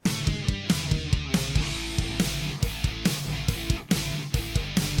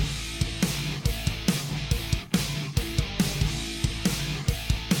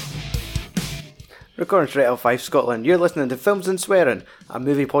Recording straight out of Fife, Scotland. You're listening to Films and Swearing, a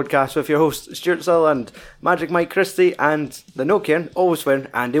movie podcast with your hosts Stuart Sutherland, Magic Mike Christie, and the no caring, always swearing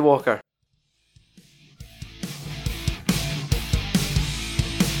Andy Walker.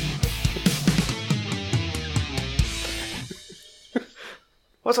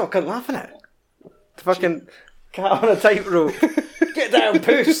 What's up, cunt laughing at? The fucking cat on a tightrope. Get down,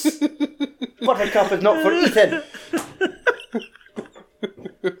 puss! Buttercup is not for eating.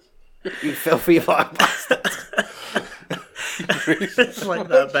 You filthy black bastard. It's like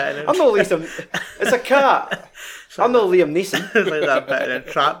that bit in I'm not Liam. It's a cat. I'm not Liam Neeson. It's like that bit in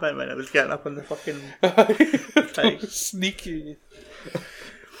Entrapment when I was getting up on the fucking thing. Sneaky.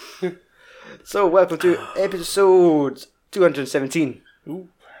 So, welcome to episode 217. Ooh.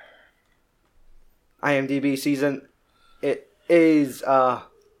 IMDb season. It is,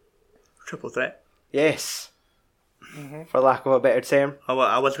 Triple threat. yes. For lack of a better term.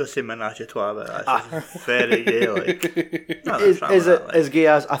 I was going to say Menage a Trois, but that's just very gay. Like, no, Is that's it as gay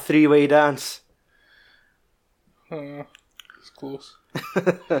as a three-way dance? It's close.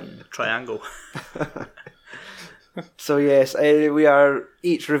 triangle? So yes, we are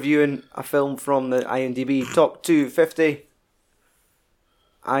each reviewing a film from the IMDb top 250.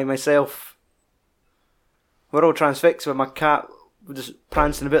 I myself, we're all transfixed with my cat just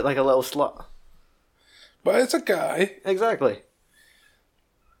prancing a bit like a little slut. But it's a guy. Exactly.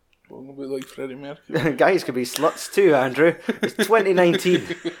 A little bit like Freddie Mercury. Guys could be sluts too, Andrew. It's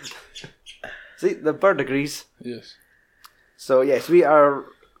 2019. See, the bird agrees. Yes. So yes, we are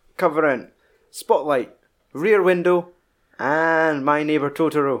covering Spotlight, Rear Window, and My Neighbor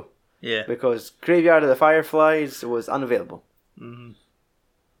Totoro. Yeah. Because Graveyard of the Fireflies was unavailable. Mm-hmm.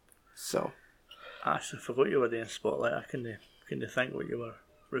 So. I actually forgot you were doing Spotlight. I couldn't think what you were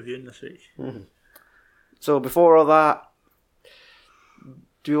reviewing this week. Mm-hmm. So before all that,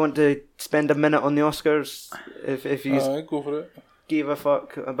 do you want to spend a minute on the Oscars? If you go for it. gave a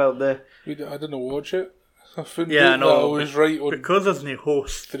fuck about the... I didn't watch it. I found Yeah, out no. that I was right on. Because there's no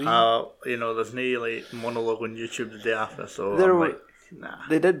host, 3. there's no like monologue on YouTube the day after, so There I'm were- like, nah.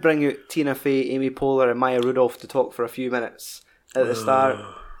 They did bring out Tina Fey, Amy Poehler, and Maya Rudolph to talk for a few minutes at the start,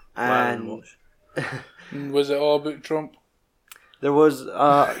 and Was it all about Trump? there was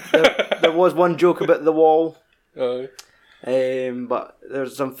there was one joke about the wall, Aye. but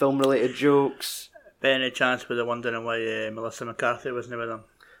there's some film related jokes. By any chance were they wondering why Melissa McCarthy wasn't with them?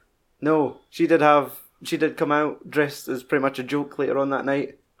 No, she did come out dressed as pretty much a joke later on that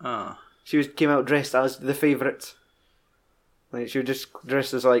night. Ah. She came out dressed as the favourite. Like, she was just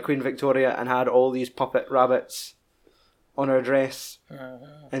dressed as like Queen Victoria and had all these puppet rabbits on her dress.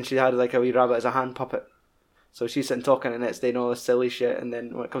 And she had like a wee rabbit as a hand puppet. So she's sitting talking the next day and all this silly shit, and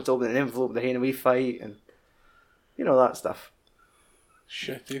then when it comes to opening an envelope, they're having a wee fight, and you know that stuff.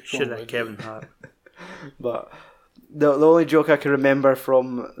 Shitty. Should have Kevin Hart. But the only joke I can remember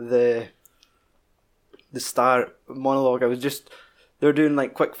from the start monologue, I was just, they were doing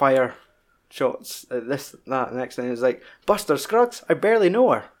like quick fire shots, this, that, next thing, it was like, Buster Scruggs, I barely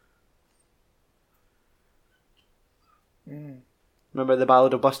know her. Remember the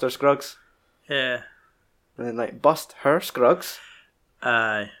Ballad of Buster Scruggs? Yeah. And then like, bust her Scruggs?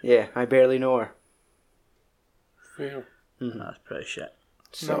 Aye. Yeah, I barely know her. Fail. That's pretty shit.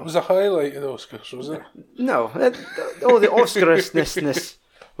 So, That was a highlight of the Oscars, was it? no, the Oscarousness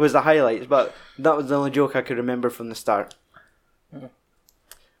was the highlights, but that was the only joke I could remember from the start. Yeah.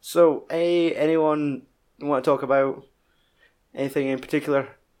 So, anyone want to talk about anything in particular?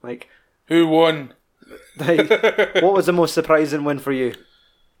 Like, Who won? what was the most surprising win for you?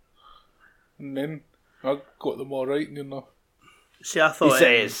 And then I got them all right, you know. See, I thought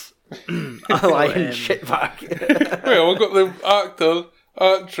I lying shit back. Well, I got the actor,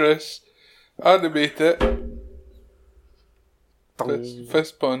 actress, animator,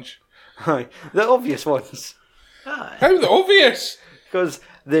 fist punch. Aye, the obvious ones. Aye. How the obvious? Because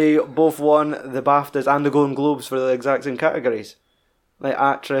they both won the BAFTAs and the Golden Globes for the exact same categories. Like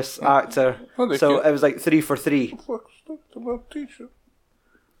actress, actor. Oh, they So could- it was like 3 for 3. Fuck, stuck to my t-shirt.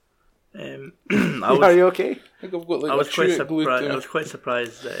 Are you okay? I think I've got like I was a quite chewing glued surprised. to I it. was quite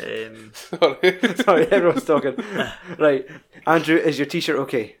surprised that Sorry. Sorry, everyone's talking. Right, Andrew, is your t-shirt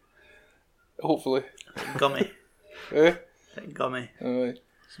okay? Hopefully. gummy. Eh? Gummy. Aye.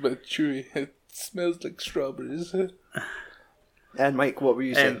 It's a bit chewy. It smells like strawberries. And Mike, what were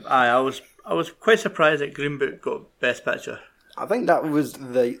you saying? I was quite surprised that Green Book got Best Picture. I think that was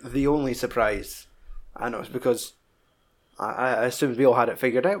the only surprise. I know, it's because I assumed we all had it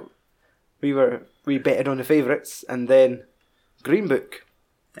figured out. We betted on the favourites, and then Green Book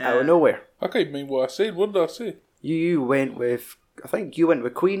out of nowhere. I can't even mind what I said. What did I say? You went with, I think you went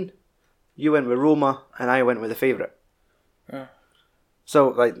with Queen. You went with Roma, and I went with The Favourite. Yeah. So,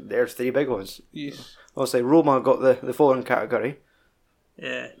 like, there's 3 big ones. Yes. Obviously, Roma got the foreign category.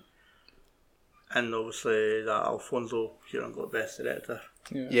 Yeah. And obviously that Alfonso Cuarón got Best Director.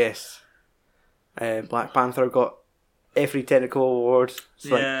 Yeah. Yes. Black Panther got every technical award.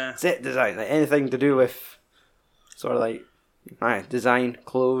 So, Yeah. like, set design, like anything to do with sort of like design,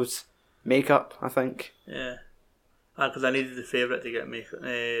 clothes, makeup, I think. Yeah. Because I needed The Favourite to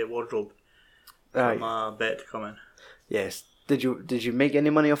get wardrobe for Aye. my bet to come in. Yes. Did you make any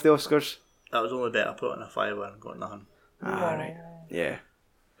money off the Oscars? That was the only bet I put on a fiver and got nothing. Right. Yeah.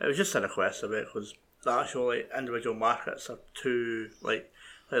 It was just a request of it because the actual like individual markets are too like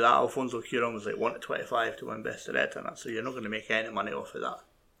that Alfonso Cuarón was like 1 to 25 to win Best Director, and that, so you're not going to make any money off of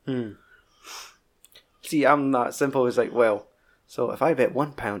that. See, I'm that simple. It's like, well, so if I bet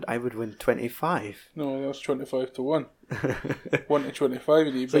 £1, I would win 25. No, that's 25 to 1. 1 to 25,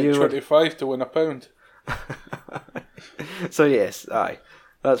 and you So bet you 25 to win £1. So yes, aye.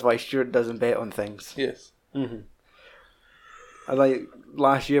 That's why Stuart doesn't bet on things. Yes. I like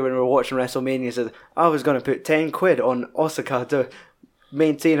last year when we were watching WrestleMania, he said I was going to put 10 quid on Asuka to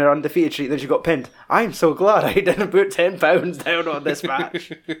maintain her undefeated streak. Then she got pinned. I'm so glad I didn't put £10 down on this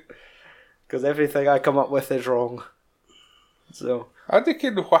match because everything I come up with is wrong. So I think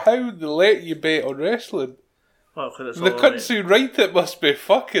how they let you bet on wrestling. Well, 'cause it's The all country right it must be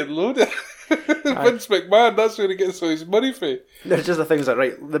fucking loaded. Vince McMahon, that's where he gets all his money from. there's just the things that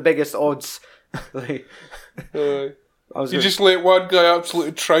the biggest odds. Like, I was You gonna- just let one guy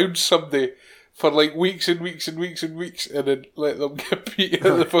absolutely trounce somebody for like weeks and weeks and weeks and weeks, and then let them get beat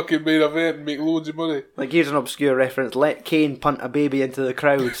at the fucking main event and make loads of money. Like, here's an obscure reference. Let Kane punt a baby into the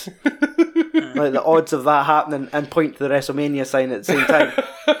crowd. Like, the odds of that happening and point to the WrestleMania sign at the same time.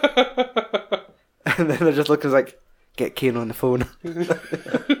 And then they're just looking like, get Kane on the phone.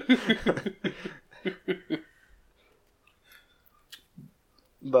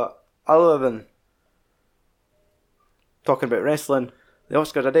 But other than talking about wrestling, the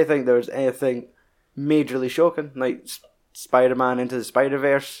Oscars, I don't think there was anything majorly shocking. Like, Spider-Man Into the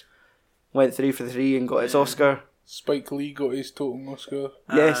Spider-Verse went 3 for 3 and got its Oscar. Spike Lee got his total Oscar.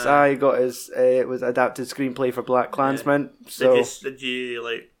 Yes, I got his. It was adapted screenplay for Black Klansman. So, Did you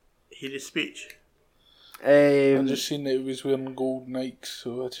like hear his speech? I just seen that he was wearing gold Nikes,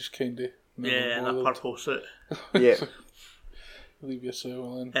 so I just kind of Yeah, in a purple suit. yeah, leave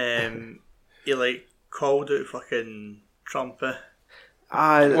yourself in. He like called out fucking Trump. What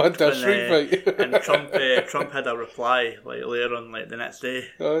a And, street fight! and Trump had a reply like later on, like the next day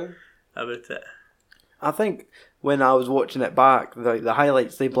Aye. about it. I think when I was watching it back, the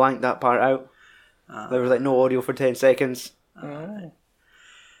highlights, they blanked that part out. There was like no audio for 10 seconds.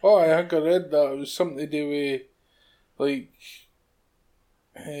 Oh, I think I read that. It was something to do with like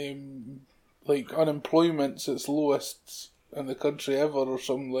unemployment's its lowest in the country ever, or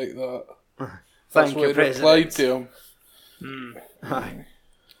something like that. That's Thank what you, he replied President. to him. Aye.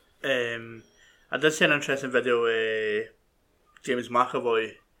 I did see an interesting video with James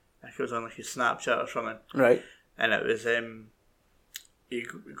McAvoy. I think it was on like his Snapchat or something, Right. and it was he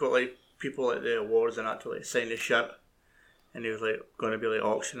got like people at the awards and that to like sign his shirt, and he was like going to be like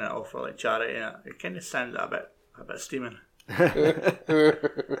auctioning it off for like charity, and it kind of sounded a bit steaming.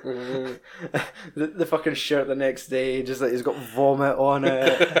 the fucking shirt the next day, just like he's got vomit on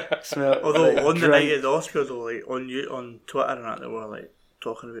it. Smell, Although like, on the drink. night of the Oscars, though, like on Twitter and that, they were like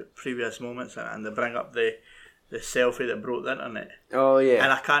talking about previous moments, and they bring up the selfie that broke the internet, Oh yeah.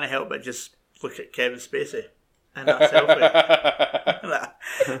 and I can't help but just look at Kevin Spacey in that selfie.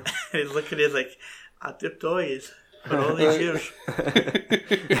 And he's looking, he's like, I do toys for all these years.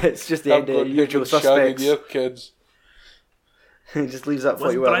 It's just the end of Usual shagging Suspects. your kids. He just leaves that for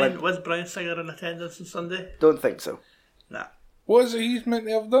Was you. was Brian Singer in attendance on Sunday? Don't think so. Nah, What is it he's meant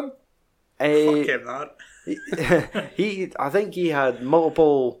to have done? fuck him that. I think he had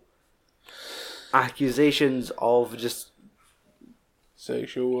multiple accusations of just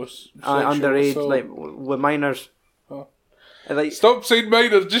Sexual underage, assault. like with minors. Huh. And, like, Stop saying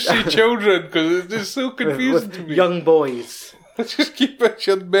minors, just say children, because it's just so confusing with to me. young boys. Just keep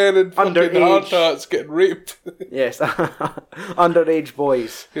picturing men in fucking Underage. hard hats getting raped. Yes, underage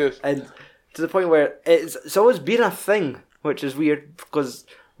boys. Yes. And to the point where it's always been a thing, which is weird because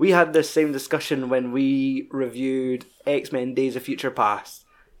we had this same discussion when we reviewed X-Men Days of Future Past,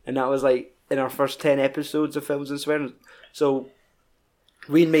 and that was like in our first 10 episodes of Films and Swearing. So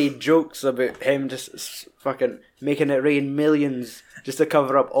we made jokes about him just fucking making it rain millions just to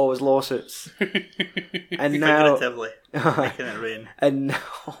cover up all his lawsuits. And now, Figuratively, making it rain. and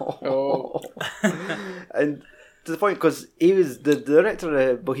Oh. and to the point because he was the director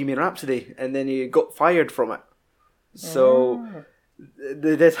of Bohemian Rhapsody, and then he got fired from it. So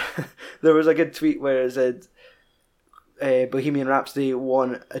there was a good tweet where it said Bohemian Rhapsody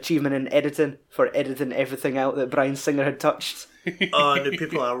won achievement in editing for editing everything out that Bryan Singer had touched. Oh, and the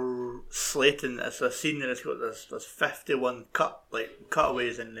people are slating. It's a scene and it's got this 51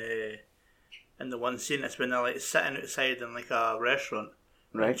 cutaways in the one scene. It's when they're like sitting outside in like a restaurant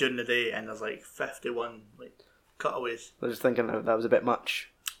during the day, and there's like 51 like cutaways. I was just thinking that was a bit much.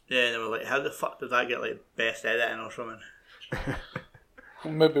 Yeah, and they were like, how the fuck did that get like best editing or something?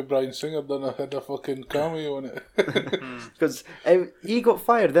 Maybe Bryan Singer had a fucking cameo in it. Because he got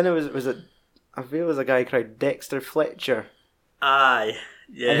fired. Then it was I feel it was a guy called Dexter Fletcher. Aye,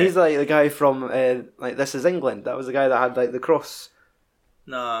 yeah. And he's like the guy from like This Is England. That was the guy that had like the cross.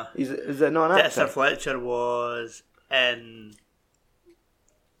 Nah. Is it not an actor? Dexter Fletcher was in...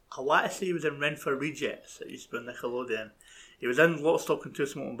 I want to say he was in Rent for Rejects. It used to be on Nickelodeon. He was in Lock, Stock and Two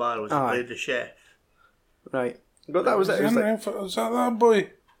Smoking Barrels. He played the chef. Right. But that was it. Was that boy?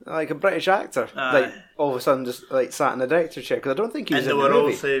 Like a British actor. Like all of a sudden just like sat in the director's chair. Because I don't think he was in the movie. And they were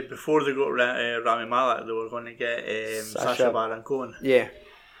also, before they got Rami Malek, they were going to get Sacha Baron Cohen. Yeah.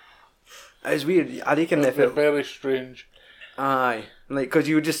 It was weird. I reckon if it... very strange. Aye. Like, because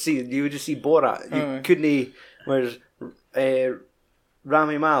you would just see Borat. You couldn't... Whereas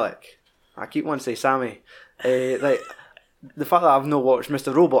Rami Malek, I keep wanting to say Sammy, like, the fact that I've not watched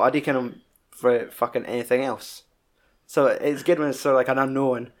Mr. Robot, I reckon him for fucking anything else. So it's good when it's sort of like an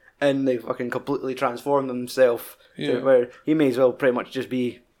unknown and they fucking completely transform themselves to where he may as well pretty much just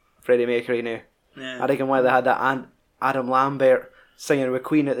be Freddie Mercury now. Yeah. I reckon why they had that Adam Lambert singing with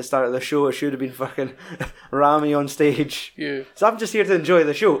Queen at the start of the show, it should have been fucking Rami on stage. Yeah. So I'm just here to enjoy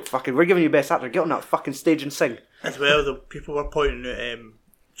the show. Fucking, we're giving you best actor. Get on that fucking stage and sing. As well, the people were pointing out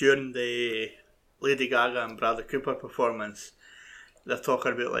during the Lady Gaga and Bradley Cooper performance, they're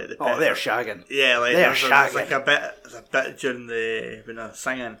talking about like the... Oh, they're shagging. Yeah, like they're there's like a bit during when they're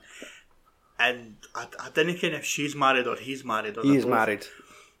singing, and I didn't care if she's married or he's married. Or he's married.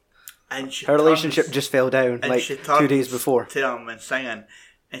 And her relationship just fell down like 2 days before. To him when singing,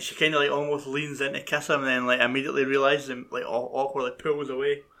 and she kind of like almost leans in to kiss him, and then like immediately realises him like awkwardly pulls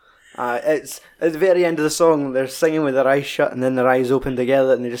away. It's at the very end of the song. They're singing with their eyes shut, and then their eyes open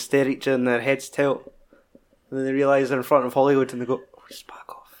together, and they just stare at each other, and their heads tilt. And then they realise they're in front of Hollywood, and they go, "Oh, just back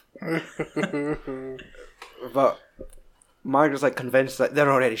off." But Margaret's like convinced that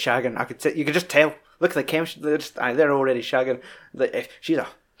they're already shagging. You could just tell. Look at the chemistry. They're already shagging. Like,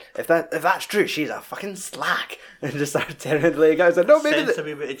 if that's true, she's a fucking slack. And just started tearing into the guys. Like, no, maybe a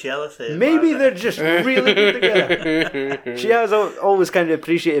bit of jealousy. Maybe they're just really good together. She has always kind of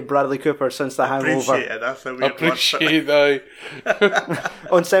appreciated Bradley Cooper since The Hangover. That's a weird appreciate that.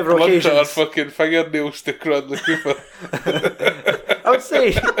 On several occasions. Her fucking fingernails to Bradley Cooper. I would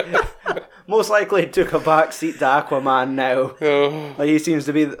say most likely took a back seat to Aquaman now. Oh. Like, he seems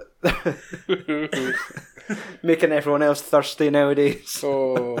to be making everyone else thirsty nowadays.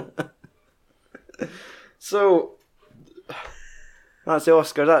 Oh. So that's the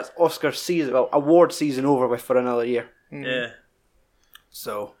Oscars. That's Oscar season. Well, award season over with for another year. Yeah.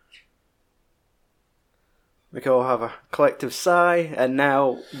 So we can all have a collective sigh, and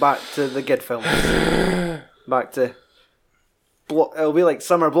now back to the good films. Back to it'll be like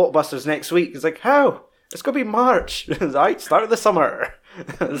summer blockbusters next week. It's like, how? It's gonna be March. Right, start of the summer.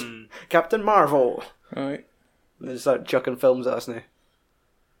 Captain Marvel. Right. They start chucking films at us now.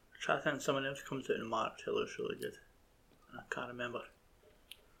 I think someone else comes out in March. It looks really good. I can't remember.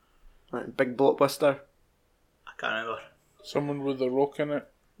 Like big blockbuster. I can't remember. Someone with a rock in it.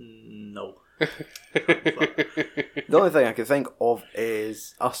 No. The only thing I can think of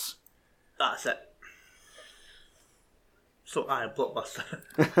is Us. That's it. So,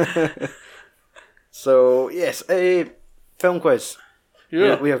 blockbuster. So, yes, a film quiz.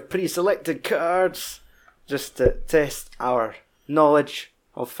 Yeah. We have pre-selected cards just to test our knowledge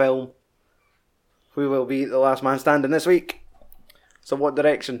of film. Who will be the last man standing this week? So, what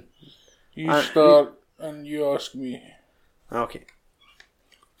direction? You start and you ask me. Okay.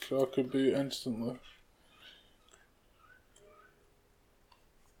 So I could be instantly.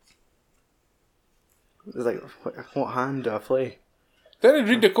 It's like, what hand do I play? Then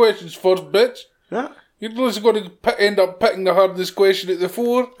read the questions first, bitch. Yeah. You're just going to end up picking the hardest question at the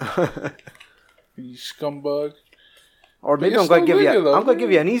four. You scumbag. Or maybe I'm going to give you. I'm going to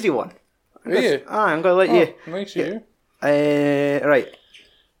give you an easy one. Yeah. I'm going to let you. Nice of you. Right.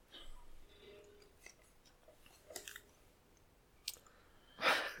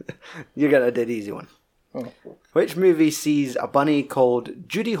 You're going to do the easy one. Oh. Which movie sees a bunny called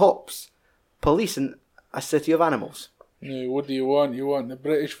Judy Hopps policing A City of Animals. No, what do you want? You want the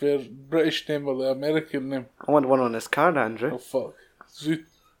British name or the American name? I want one on this card, Andrew. Oh fuck.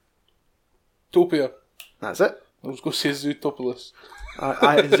 Zootopia. That's it. I was going to say Zootopolis.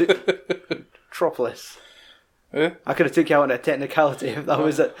 Tropolis. Eh? I could have took you out on a technicality if that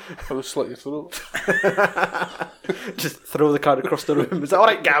was it. I would slit your throat. Just throw the card across the room. It's like,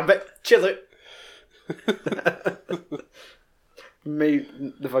 alright, Gambit, chill out. Made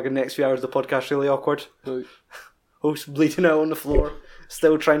the fucking next few hours of the podcast really awkward. Right. Host bleeding out on the floor,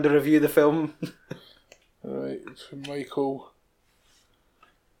 still trying to review the film. Right, so Michael.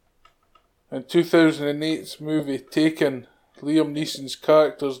 In 2008's movie Taken, Liam Neeson's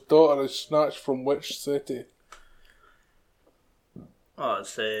character's daughter is snatched from which city? Oh,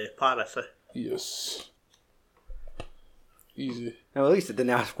 it's Paris. Yes. Easy. Now, at least it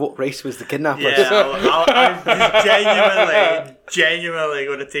didn't ask what race was the kidnapper. Yeah, I'm genuinely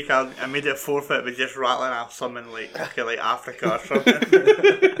going to take an immediate forfeit by just rattling off something like Africa or something.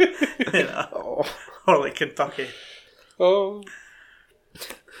 You know? Or like Kentucky. Oh.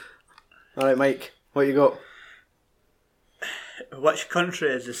 Alright, Mike, what you got? Which country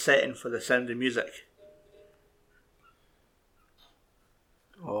is the setting for The Sound of Music?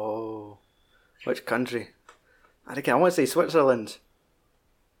 Oh, which country? I want to say Switzerland.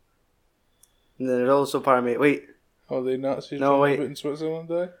 And then there's also part of me. Wait. Are they Nazis No, wait. in Switzerland,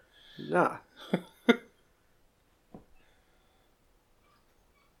 eh? Nah.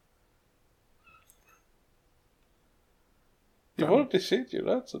 You've already said your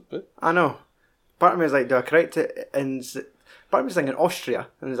answer, but I know. Part of me is like, do I correct it? And part of me is thinking Austria.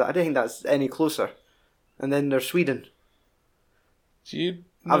 And it's like, I don't think that's any closer. And then there's Sweden. do you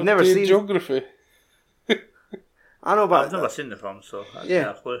I've never do seen- geography? I know, but I've never seen the film, so that's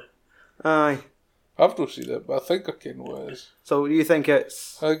Yeah. a clue. aye. I've not seen it, but I think I can what it is. So you think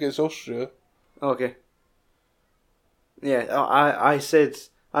it's I think it's Austria. okay? Yeah, I said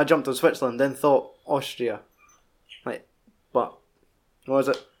I jumped on Switzerland, then thought Austria. Like, but what was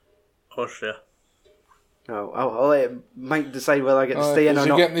it? Austria. No, I'll let Mike decide whether I get to stay in is or he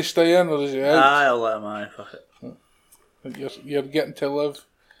not. getting to stay in or is he out? I'll let him fuck it. You're getting to live.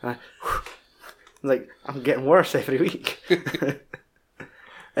 Like, I'm getting worse every week.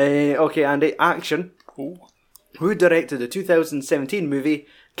 Okay, Andy, action. Oh. Who directed the 2017 movie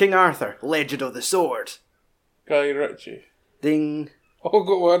King Arthur, Legend of the Sword? Guy Ritchie. Ding. Oh,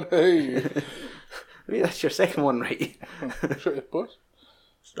 got one. Hey. I mean, that's your second one, right? Shut your boss.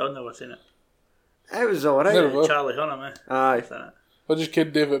 Still never seen it. It was alright. Never. Well. Charlie Hunnam, eh? Aye. That's in it. I just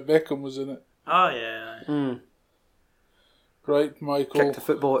kid David Beckham was in it. Oh, yeah. Right, Michael. Kicked the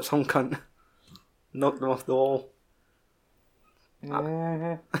football at some cunt. Knocked them off the wall.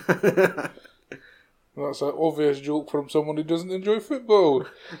 That's an obvious joke from someone who doesn't enjoy football.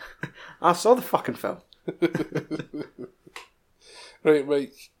 I saw the fucking film. Right,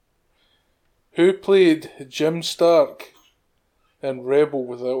 Mike. Who played Jim Stark in Rebel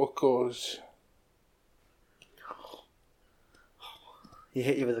Without a Cause? He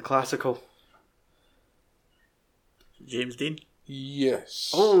hit you with a classical. James Dean.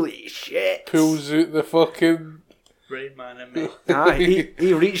 Yes. Holy shit. Pulls out the fucking... Rain Man and me. Aye,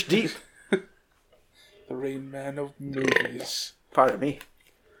 he reached deep. The Rain Man of movies. Pardon me.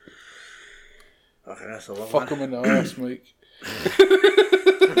 Okay, that's a long Fuck one. him in the ass, Mike.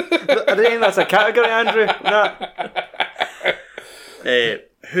 I don't think that's a category, Andrew. Nah.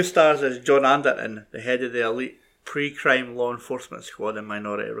 Who stars as John Anderton, the head of the elite pre-crime law enforcement squad in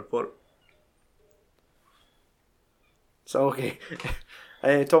Minority Report? So, okay.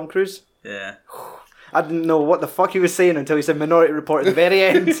 Tom Cruise? Yeah. I didn't know what the fuck he was saying until he said Minority Report at the very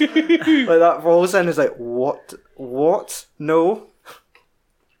end. Like that falls in. It's like, what? What? No.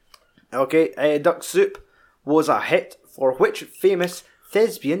 Okay, Duck Soup was a hit for which famous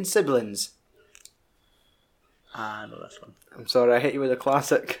thespian siblings? I know this one. I'm sorry, I hit you with a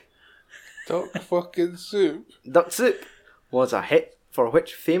classic. Duck fucking soup. Duck Soup was a hit for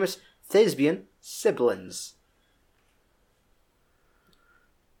which famous thespian siblings?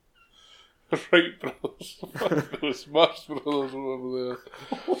 Right, brothers. Fuck those Marx Brothers over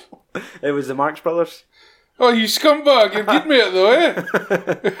there. It was the Marx Brothers. Oh, you scumbag! You're good mate though, eh?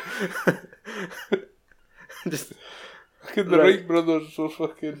 Just, Fucking the Right. Wright brothers were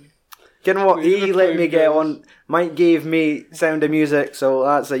fucking... you know what? These He are let me playing get games. on. Mike gave me Sound of Music, so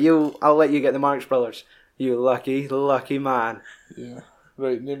that's it. I'll let you get the Marx Brothers. You lucky, lucky man. Yeah.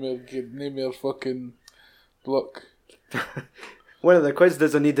 Right, name your fucking block. One of the quiz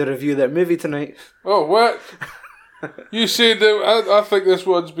doesn't need to review their movie tonight. Oh, what? You said that... I think this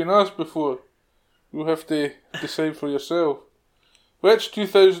one's been asked before. You'll have to decide for yourself. Which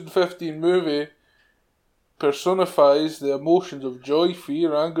 2015 movie personifies the emotions of joy,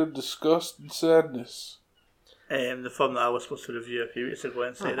 fear, anger, disgust, and sadness. The film that I was supposed to review a few weeks ago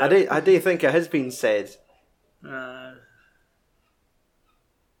inside I do think it has been said.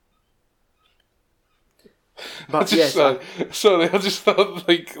 But yes, sorry, I just thought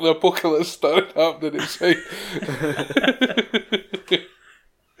like the apocalypse started happening outside.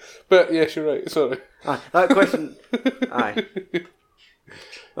 But yes, you're right. Sorry. That question. Aye.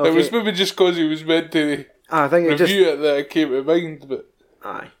 Okay. It was maybe just because he was meant to I think review it that it came to mind, but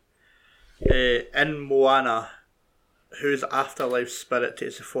aye. In Moana, whose afterlife spirit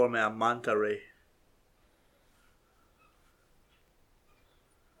takes the form of a manta ray?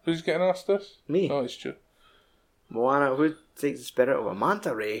 Who's getting asked this? Me. Oh, it's true. Moana, who takes the spirit of a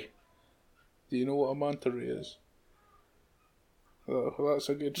manta ray? Do you know what a manta ray is? Oh, that's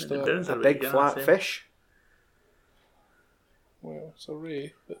a good start. A big flat fish. Well, it's a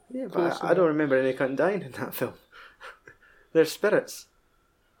ray. Yeah, but I don't remember any kind dying in that film. They're spirits.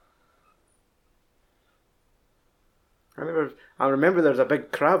 I remember there's a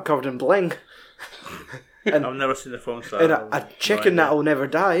big crab covered in bling. And I've never seen the film, so and a chicken that'll never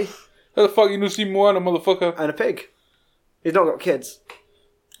die. How the fuck you not seen Moana, motherfucker? And a pig. He's not got kids.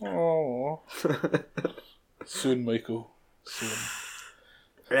 Oh. Soon, Michael. Soon.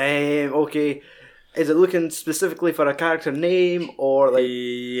 Okay. Is it looking specifically for a character name or like?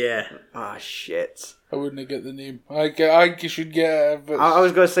 Yeah. Ah, shit. I wouldn't get the name. I think you should get it. I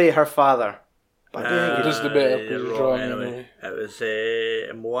was going to say her father. But I don't think just the better because you're it's wrong wrong anyway. It was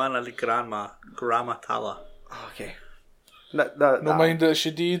Moana's grandma, Grandma Tala. Okay. No mind that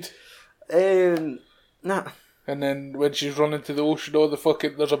she did. Nah. And then when she's running to the ocean,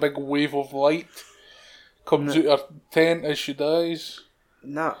 there's a big wave of light comes out her tent as she dies.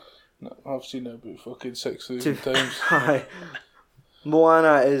 Nah. No, I've seen it about fucking 6,000 times. Hi.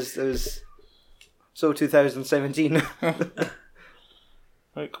 Moana is so 2017.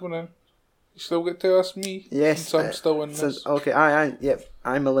 Right, come on in. You still get to ask me? Yes. Since I'm still in this. Okay, yep,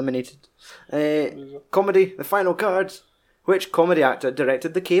 I'm eliminated. Comedy, the final cards. Which comedy actor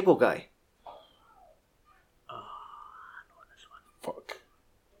directed The Cable Guy? Oh, I know this one. Fuck.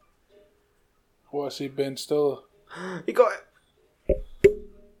 What I say, Ben Stiller? You got it.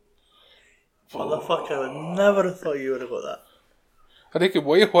 Motherfucker, I would never have thought you would have got that. I think in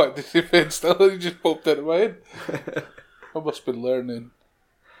White What to say Ben Stiller, he just popped into my head. I must be learning.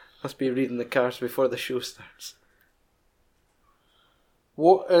 Must be reading the cards before the show starts.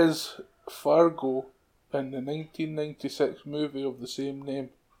 What is Fargo in the 1996 movie of the same name?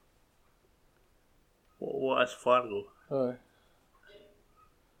 What is Fargo? Aye.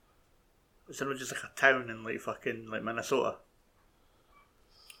 Is it just like a town in like Minnesota?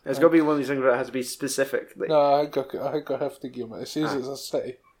 It's got to be one of these things where it has to be specific. Like, No, I think I have to give it. It says it's a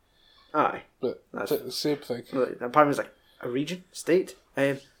city, aye. but That's- it's the same thing. Apparently it's like a region, state,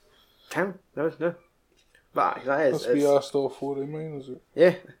 town. No. But aye, that is. Must be asked all four of mine, is it?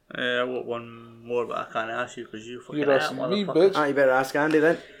 Yeah. I got one more, but I can't ask you because you fucking You're asking me, bitch. You better ask Andy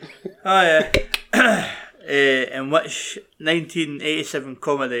then. Oh yeah. In which 1987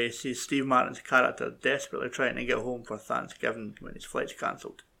 comedy sees Steve Martin's character desperately trying to get home for Thanksgiving when his flight's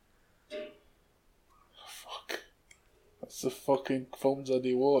cancelled? Fuck. That's the fucking films I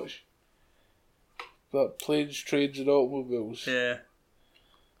do watch. That Planes, Trains and Automobiles. Yeah.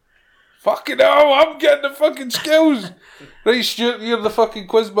 Fucking hell, I'm getting the fucking skills! Right, Stuart, you're the fucking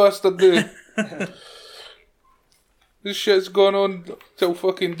quizmaster, dude. This shit's gone on till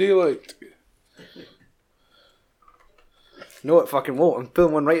fucking daylight. No, it fucking won't. I'm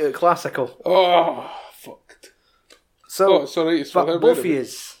pulling one right out classical. Oh, fucked. So, it's alright, it's but for him both of anyway.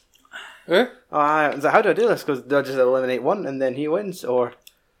 yous. Eh? How do I do this? Because do I just eliminate one and then he wins? Or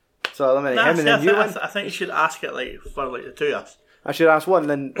so I eliminate him and then you win? I think you should ask it for the two of us. I should ask one,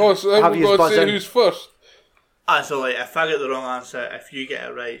 then Oh, so have we've you got to buzz say in. who's first. So if I get the wrong answer, if you get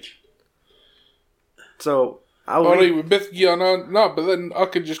it right. So I'll Alright, we both get on. No, but then I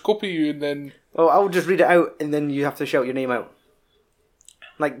can just copy you and then. I'll just read it out and then you have to shout your name out.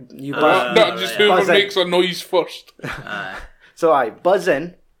 Like you buzz. Not just whoever Buzz in. makes a noise first. So I buzz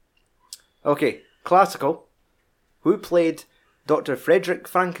in. Okay, classical. Who played Dr. Frederick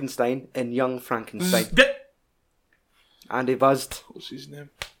Frankenstein in Young Frankenstein? Andy buzzed. What's his name?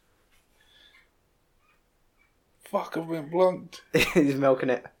 Fuck, I went blanked. He's milking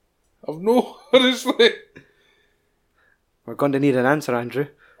it. I've no, honestly. We're going to need an answer, Andrew.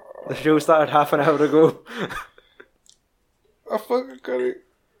 The show started half an hour ago. I fucking can't.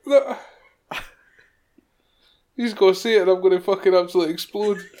 No. He's gonna say it and I'm gonna fucking absolutely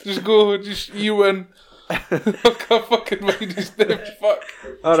explode. Just go, you win. I can't fucking mind his name, fuck.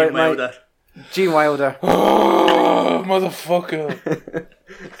 Alright, Wilder. Mike. Gene Wilder. Oh, motherfucker.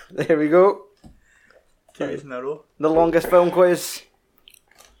 There we go. 2 days in a row. The longest film quiz.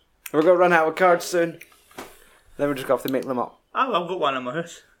 We're going to run out of cards soon. Then we're just going to have to make them up. Oh, I've got one in my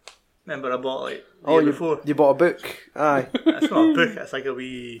house. Remember I bought like the year before. You bought a book? Aye. It's not a book, it's like a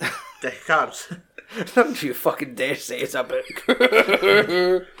wee deck of cards. Don't you fucking dare say it's a book.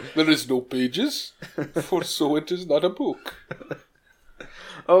 There is no pages, for so it is not a book.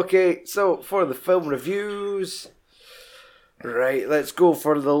 Okay, so for the film reviews... Right, let's go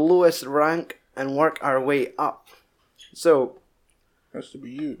for the lowest rank and work our way up. So... Has to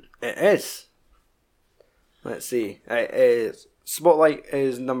be you. It is. Let's see. It is... Spotlight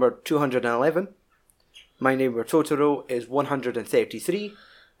is number 211. My Neighbor Totoro is 133.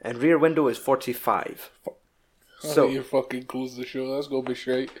 And Rear Window is 45. So you fucking close the show. That's gonna be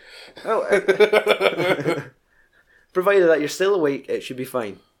straight. Oh, provided that you're still awake, it should be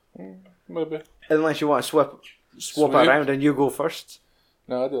fine. Maybe. Unless you want to swap Sweep. around and you go first.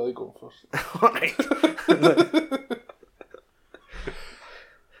 No, I do like going first. Alright.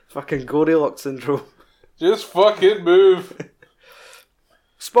 Fucking Goldilocks syndrome. Just fucking move.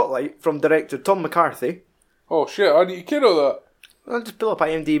 Spotlight from director Tom McCarthy. Oh shit! I need to kid all that. I'll just pull up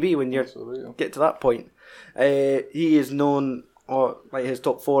IMDb when you get to that point. He is known, like his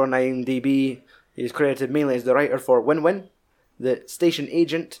top 4 on IMDb. He is credited mainly as the writer for Win Win, The Station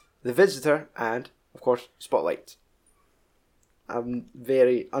Agent, The Visitor, and, of course, Spotlight. I'm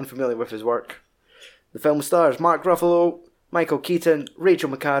very unfamiliar with his work. The film stars Mark Ruffalo, Michael Keaton,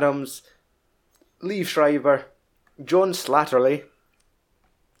 Rachel McAdams, Liev Schreiber, John Slattery,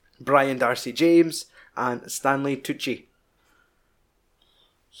 Brian Darcy James, and Stanley Tucci.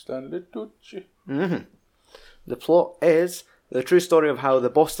 Stanley Tucci. Mm-hmm. The plot is the true story of how the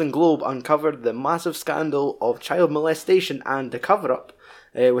Boston Globe uncovered the massive scandal of child molestation and the cover-up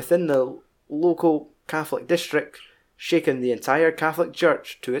within the local Catholic district, shaking the entire Catholic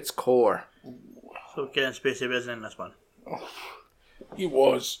Church to its core. So Kevin Spacey wasn't in this one. Oh, he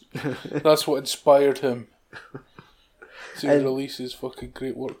was. That's what inspired him to release his fucking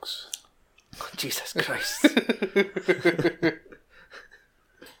great works. Jesus Christ.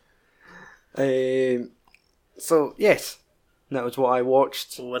 So yes, that was what I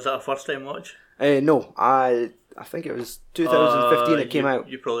watched. So was that a first time watch? No, I think it was 2015 it came out.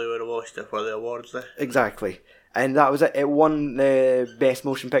 You probably would have watched it for the awards there. Exactly, and that was it. It won the best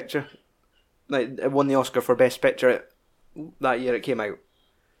motion picture. Like it won the Oscar for best picture that year it came out.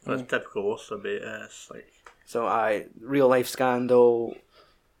 That's typical Oscar bait. It's like so real life scandal,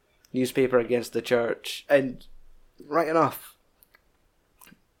 newspaper against the church, and right enough.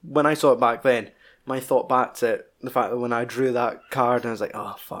 When I saw it back then, my thought back to the fact that when I drew that card, I was like,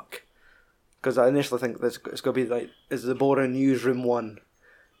 oh, fuck. Because I initially think it's going to be like, it's the boring newsroom one,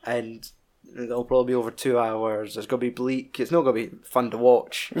 and it'll probably be over 2 hours. It's going to be bleak. It's not going to be fun to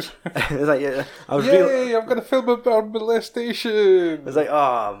watch. It's like, Yay, I'm going to film about molestation. It's like,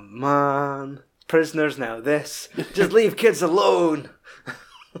 oh, man. Prisoners now, this. Just leave kids alone.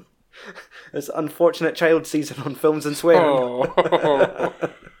 It's unfortunate child season on films and swearing. Oh.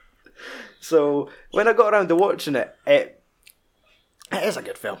 So when I got around to watching it, it is a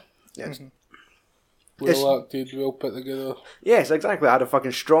good film. Yes, Well acted, well put together. Yes, exactly. I had a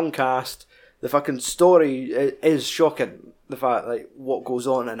fucking strong cast. The fucking story is shocking. The fact like what goes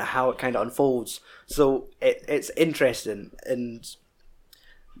on and how it kind of unfolds. So it's interesting, and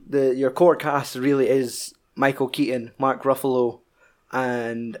your core cast really is Michael Keaton, Mark Ruffalo,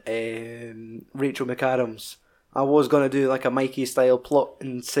 and Rachel McAdams. I was going to do like a Mikey style plot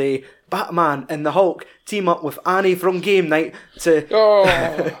and say Batman and the Hulk team up with Annie from Game Night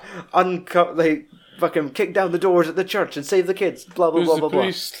to uncut, like fucking kick down the doors at the church and save the kids. Blah blah Who's blah the blah blah.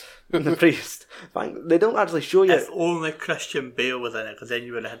 priest? The priest. They don't actually show you. if only Christian Bale was in it, because then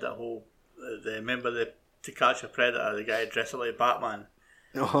you would have had that whole. Remember To Catch a Predator, the guy dressed up like Batman.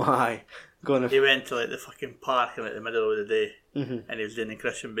 Oh, aye. He went to like the fucking park in like, the middle of the day, Mm-hmm. and he was doing the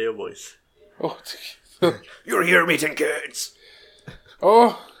Christian Bale voice. Oh, You're here meeting kids.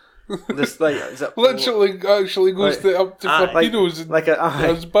 oh. This like Literally, actually goes Like- up to Aye. Filipinos and like a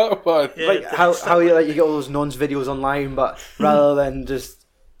as Batman. Yeah, like it's how you get all those nonce videos online, but rather than just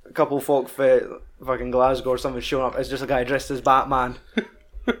a couple of folk for fucking Glasgow or something showing up, it's just a guy dressed as Batman.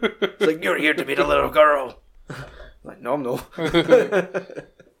 It's like, you're here to meet a little girl. Like, no, I'm no.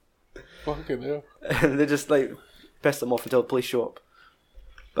 Fucking hell. And they just like piss them off until the police show up.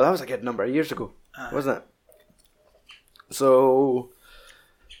 But that was like a number of years ago, wasn't it? So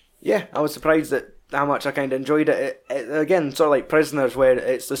yeah, I was surprised at how much I kind of enjoyed it. It. Again, sort of like Prisoners, where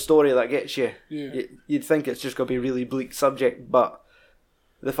it's the story that gets you. Yeah. You'd think it's just going to be a really bleak subject, but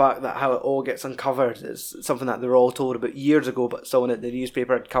the fact that how it all gets uncovered is something that they were all told about years ago, but someone at the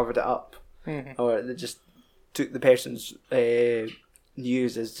newspaper had covered it up, or they just took the person's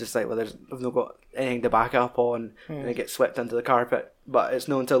news as just like, well, they've not got anything to back up on, and it gets swept under the carpet. But it's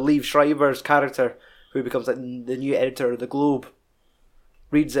known until Liev Schreiber's character, who becomes like the new editor of the Globe,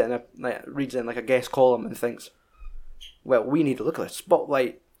 reads it in like a guest column and thinks, well, we need to look at this.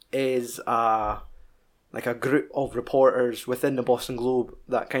 Spotlight is like a group of reporters within the Boston Globe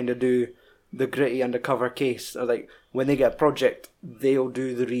that kind of do the gritty undercover case. Or like when they get a project, they'll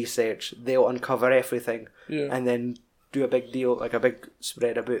do the research, they'll uncover everything, and then do a big deal, like a big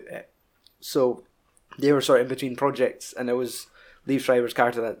spread about it. So they were sort of in between projects, and it was Liev Schreiber's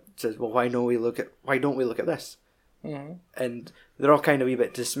character that says, well, why don't we look at this? And they're all kind of a wee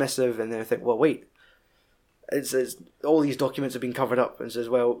bit dismissive, and they think, well, wait, it's all these documents have been covered up, and says,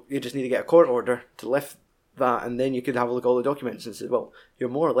 well, you just need to get a court order to lift that, and then you could have a look at all the documents. And says, well, you're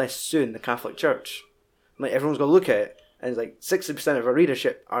more or less suing the Catholic Church. Like, everyone's going to look at it, and it's like 60% of our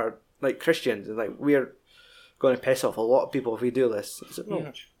readership are like Christians, and like we're going to piss off a lot of people if we do this. I said,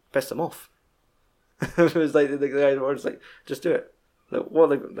 no, piss them off. It was like the guy's words, like, just do it. Like, well,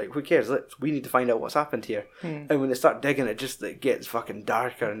 like who cares? We need to find out what's happened here. And when they start digging, it just gets fucking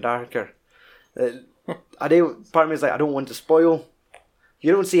darker and darker. Part of me is like, I don't want to spoil.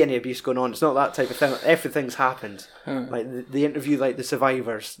 You don't see any abuse going on. It's not that type of thing. Everything's happened. Like they interview like the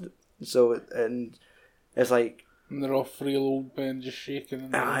survivors. So and it's like, and they're all frail old men just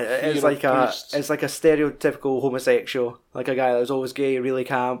shaking. It's like a stereotypical homosexual, like a guy that was always gay, really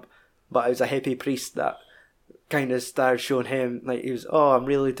camp, but he was a hippie priest that kind of started showing him like he was. Oh, I'm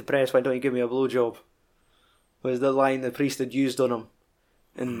really depressed. Why don't you give me a blowjob? Was the line the priest had used on him.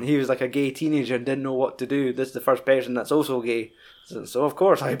 And he was like a gay teenager and didn't know what to do. This is the first person that's also gay. So of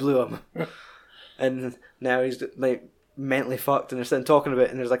course I blew him. And now he's like mentally fucked, and they're sitting talking about it,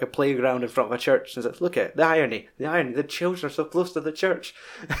 and there's like a playground in front of a church, and it's like, look at the irony, the children are so close to the church.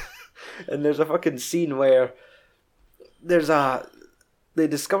 And there's a fucking scene where they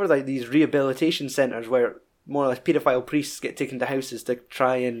discover like these rehabilitation centres where more or less paedophile priests get taken to houses to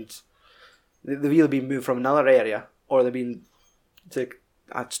try and they've either been moved from another area or they've been to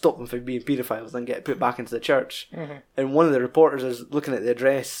stop them from being paedophiles and get put back into the church. And one of the reporters is looking at the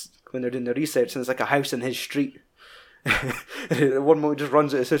address when they're doing the research, and it's like a house in his street. At one moment just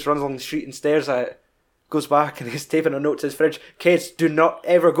runs along the street and stares at it, goes back, and he's taping a note to his fridge: kids, do not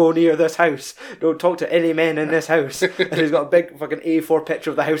ever go near this house, don't talk to any men in this house. And he's got a big fucking A4 picture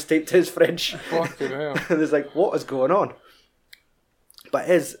of the house taped to his fridge. Fucking hell. And it's like, what is going on? But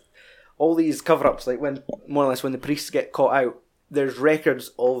all these cover-ups, like when more or less when the priests get caught out, there's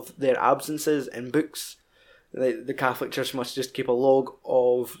records of their absences in books. The Catholic Church must just keep a log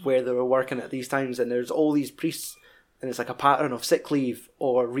of where they were working at these times, and there's all these priests, and it's like a pattern of sick leave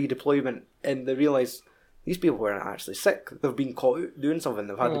or redeployment, and they realise these people weren't actually sick. They've been caught out doing something.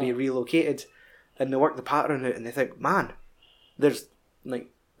 They've had to be relocated, and they work the pattern out, and they think, man,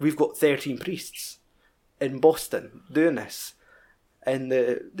 we've got 13 priests in Boston doing this, and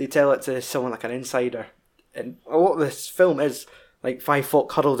they tell it to someone like an insider. And a lot of this film is like 5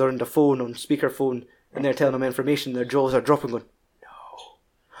 folk huddled around a phone on speakerphone, and they're telling them information. Their jaws are dropping, going, no.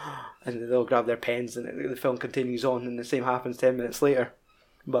 And they'll grab their pens, and the film continues on, and the same happens 10 minutes later.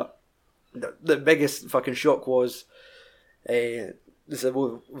 But the biggest fucking shock was, they said,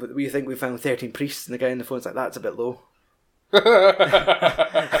 well, we think we found 13 priests, and the guy on the phone's like, that's a bit low.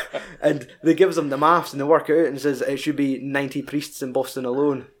 And they gives them the maths, and they work it out, and says it should be 90 priests in Boston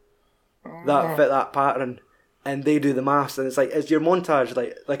alone that fit that pattern. And they do the maths, and it's like, it's your montage,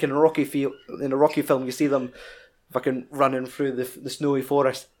 like in a Rocky film, you see them fucking running through the snowy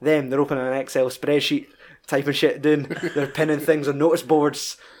forest. They're opening an Excel spreadsheet, typing shit down. They're pinning things on notice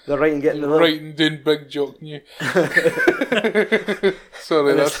boards. They're writing down big joke new.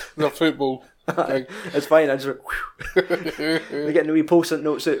 Sorry, that's the football thing. It's fine. I just they're getting the wee post-it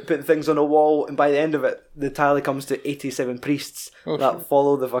notes out, putting things on a wall, and by the end of it, the tally comes to 87 priests that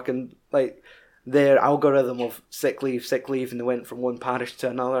follow the fucking their algorithm of sick leave, and they went from one parish to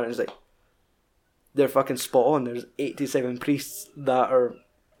another, and it's like, they're fucking spot on. There's 87 priests that are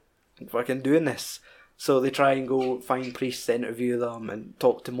fucking doing this. So they try and go find priests, interview them, and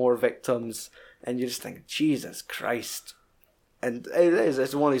talk to more victims, and you just think, Jesus Christ. And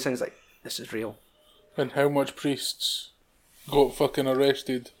it's one of these things like, this is real. And how much priests got fucking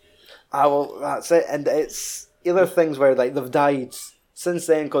arrested? Well, that's it. And it's either things where they've died since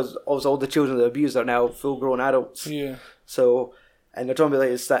then, because all the children that abused are now full-grown adults. Yeah. So, and they're talking about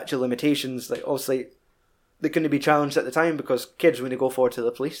the statute of limitations. Obviously, they couldn't be challenged at the time because kids wouldn't go forward to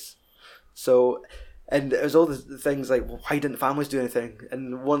the police. So, And it was all the things like, why didn't families do anything?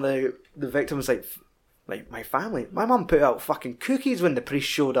 And one of the victims was like my family, my mum put out fucking cookies when the priest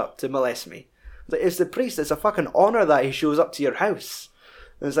showed up to molest me. Like, it's the priest, it's a fucking honour that he shows up to your house.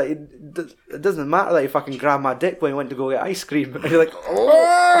 And it's like, it doesn't matter that he fucking grabbed my dick when he went to go get ice cream. And you're like,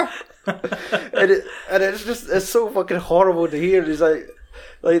 oh! and it's just, it's so fucking horrible to hear. It's like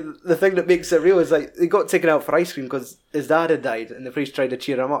the thing that makes it real is like, he got taken out for ice cream because his dad had died and the priest tried to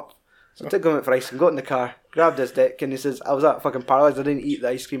cheer him up. So I took him out for ice cream, got in the car, grabbed his dick, and he says, I was that fucking paralysed, I didn't eat the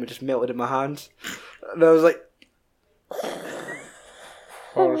ice cream, it just melted in my hands. And I was like,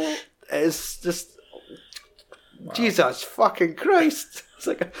 Harsh. it's just, wow. Jesus fucking Christ. It's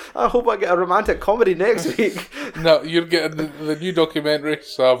like, I hope I get a romantic comedy next week. No, you're getting the new documentary,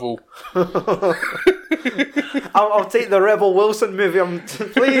 Savile. I'll take the Rebel Wilson movie,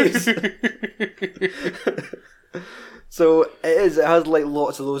 please. So it has like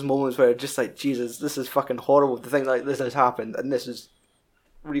lots of those moments where it's just like, Jesus, this is fucking horrible to think like this has happened and this is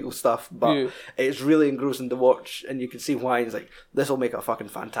real stuff, but it's really engrossing to watch and you can see why. It's like, this will make a fucking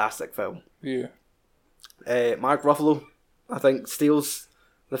fantastic film. Yeah. Mark Ruffalo, I think, steals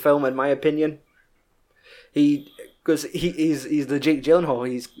the film in my opinion. Because he's the Jake Gyllenhaal.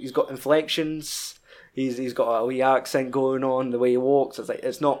 He's got inflections. He's got a wee accent going on. The way he walks, it's like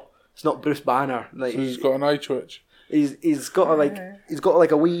it's not Bruce Banner. Like, so he's got an eye twitch. He's got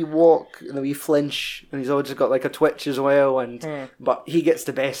a wee walk and a wee flinch, and he's always got like a twitch as well. And but he gets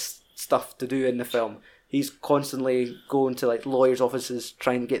the best stuff to do in the film. He's constantly going to like lawyers' offices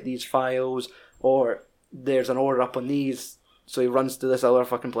trying to get these files, or there's an order up on these. So he runs to this other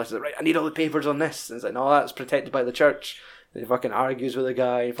fucking place. He's like, right, I need all the papers on this. And it's like, no, that's protected by the church. And he fucking argues with the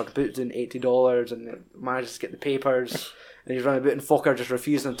guy. He fucking puts in $80 and manages to get the papers. And he's running about, and Fokker just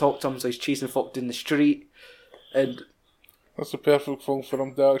refusing to talk to him, so he's chasing Fokker down the street. And that's a perfect film for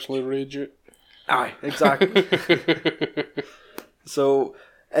him to actually rage it. Aye, exactly. So,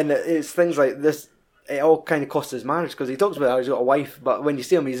 and it's things like this. It all kind of costs his marriage because he talks about how he's got a wife, but when you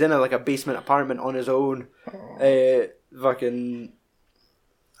see him, he's in a basement apartment on his own. Fucking,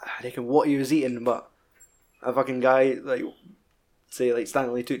 I reckon what he was eating, but a fucking guy like, say like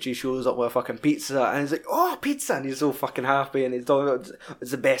Stanley Tucci shows up with a fucking pizza, and he's like, oh, pizza, and he's so fucking happy, and he's talking about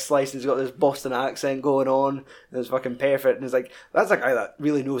it's the best slice, and he's got this Boston accent going on, and it's fucking perfect, and it's like, that's a guy that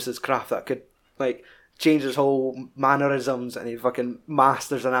really knows his craft, that could like change his whole mannerisms, and he fucking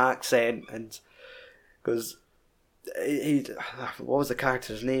masters an accent, and because he what was the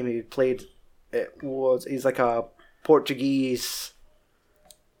character's name he played? He's like a Portuguese.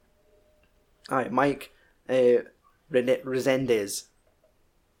 Mike Resendez.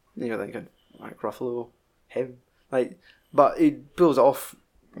 You're thinking Mark Ruffalo, him, like, but he pulls it off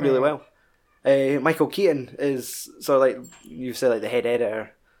really well. Michael Keaton is sort of like you say, like the head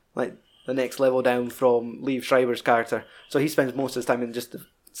editor, like the next level down from Liev Schreiber's character. So he spends most of his time in just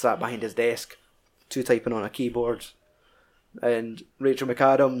sat behind his desk, typing on a keyboard. And Rachel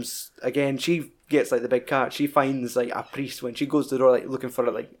McAdams, again, she gets like the big cat. She finds like a priest when she goes to the door, like looking for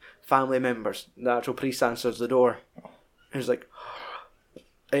like family members. The actual priest answers the door. And he's like,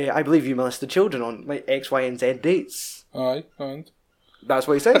 I believe you molested children on like X, Y, and Z dates. Aye, and that's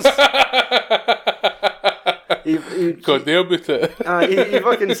what he says. God damn with it. He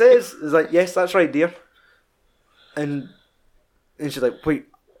fucking says, he's like, yes, that's right, dear. And she's like, wait,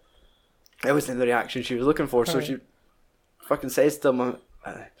 that wasn't the reaction she was looking for. So she fucking says to him,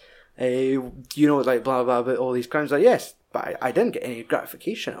 you know, like blah blah about all these crimes. Like, yes, but I didn't get any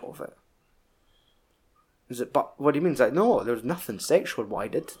gratification out of it. Is it? But what do you mean? He's like, no, there was nothing sexual what I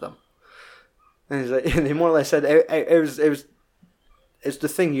did to them. And he's like, and they more or less said it's the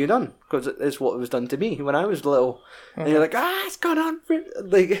thing you done because it's what was done to me when I was little. And you're like, it's gone on for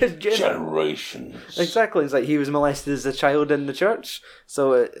like generations. Exactly. It's like he was molested as a child in the church,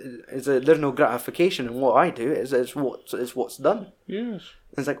 so there's no gratification in what I do. It's what's done. Yes.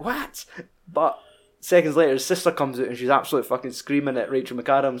 And it's like, what? But seconds later, his sister comes out and she's absolutely fucking screaming at Rachel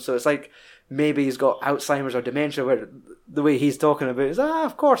McAdams. So it's like maybe he's got Alzheimer's or dementia, where the way he's talking about it is,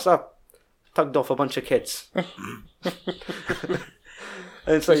 of course I tugged off a bunch of kids.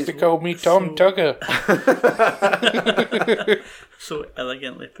 And it's like, to call me Tom Tugger. So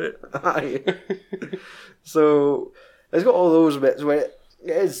elegantly put. So it's got all those bits where it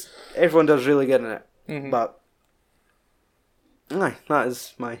is, everyone does really good in it. Mm-hmm. But that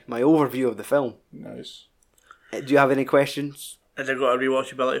is my overview of the film. Nice. Do you have any questions? Has it got a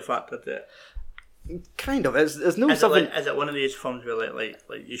rewatchability factor to it? Kind of. It's no is something. Is it one of these films where like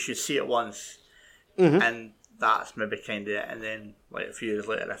you should see it once, mm-hmm. and that's maybe kind of it, and then like a few years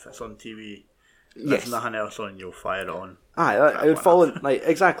later, if it's on TV, There's nothing else on, you'll fire it on. It would fall in, like,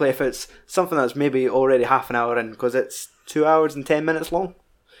 exactly if it's something that's maybe already half an hour in, because it's 2 hours and 10 minutes long.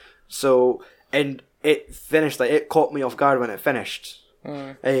 So, and it finished, like, it caught me off guard when it finished.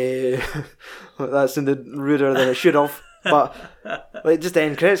 That sounded ruder than it should have. But, like, just the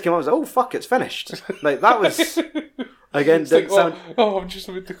end credits came out, I was like, oh, fuck, it's finished. Like, that was, again, didn't sound... I'm just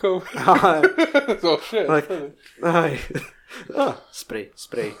about to come. Oh, shit. Like, spray.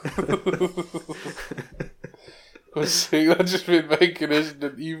 That just made Mike and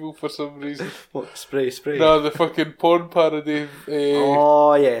Resident Evil for some reason. What, spray? No, the fucking porn parody.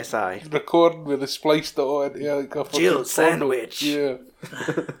 Oh, yes, aye. Recording where they spliced it on into like a Jill sandwich. Yeah.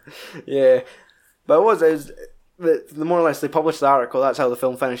 Yeah. But it was the more or less they publish the article, that's how the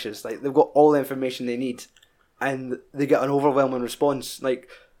film finishes. Like, they've got all the information they need, and they get an overwhelming response. Like,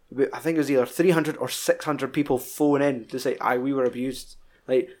 I think it was either 300 or 600 people phone in to say, we were abused.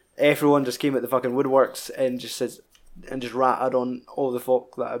 Like, everyone just came at the fucking woodworks and just says, and just ratted on all the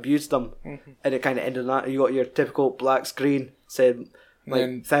folk that abused them. Mm-hmm. And it kind of ended on that. You got your typical black screen, said,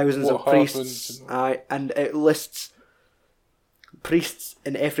 like, thousands of priests. And it lists priests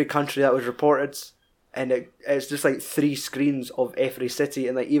in every country that was reported. And it's just like 3 screens of every city,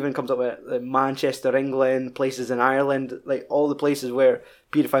 and like even comes up with Manchester, England, places in Ireland, like all the places where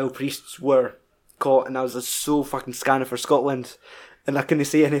paedophile priests were caught. And I was just so fucking scanning for Scotland, and I couldn't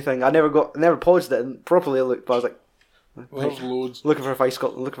see anything. I never paused it and properly looked, but I was like, there's loads. Looking for Five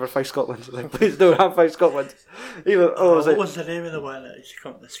Scotland. Like, please don't have Five Scotland. Even what was the name of the one that used to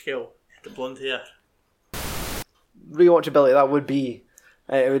come up the scale? The blonde hair. Rewatchability, that would be.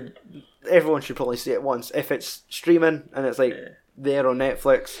 Everyone should probably see it once. If it's streaming and it's like there on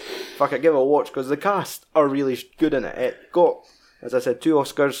Netflix, fuck it, give it a watch, because the cast are really good in it. It got, as I said, 2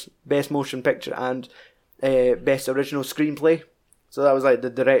 Oscars, Best Motion Picture and Best Original Screenplay. So that was like the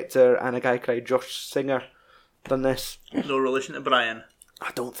director and a guy called Josh Singer done this. No relation to Brian?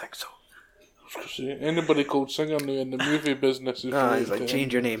 I don't think so. Anybody called Singer now in the movie business is he's like,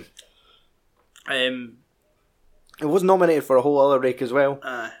 change your name. It was nominated for a whole other rake as well.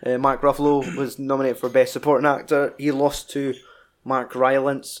 Mark Ruffalo was nominated for Best Supporting Actor. He lost to Mark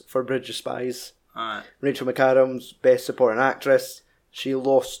Rylance for Bridge of Spies. Rachel McAdams, Best Supporting Actress. She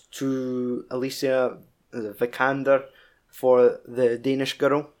lost to Alicia Vikander for The Danish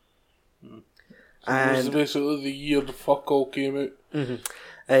Girl. And it was basically the year the fuck all came out. Mm-hmm.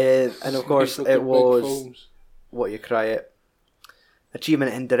 And of course it was What You Cry It.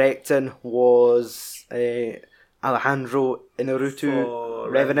 Achievement in directing was Alejandro Inarritu,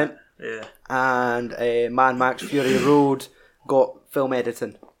 Revenant. Yeah. And Mad Max Fury Road got film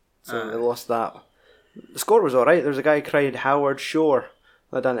editing. So they lost that. The score was alright. There was a guy called Howard Shore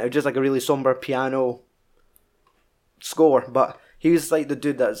that done it. It was just like a really somber piano score, but he was like the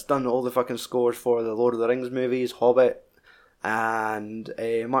dude that's done all the fucking scores for the Lord of the Rings movies, Hobbit, and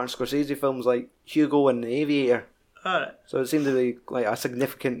Martin Scorsese films like Hugo and The Aviator. Alright. So it seemed to be like a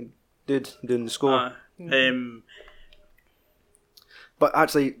significant dude doing the score. But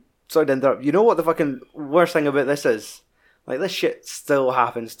actually, sorry to interrupt, you know what the fucking worst thing about this is? Like, this shit still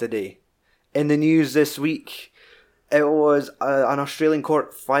happens today. In the news this week, it was an Australian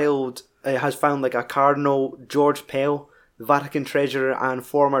court has found like a Cardinal George Pell, the Vatican treasurer and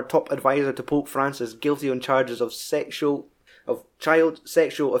former top advisor to Pope Francis, guilty on charges of child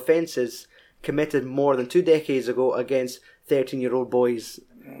sexual offences committed more than 2 decades ago against 13-year-old boys.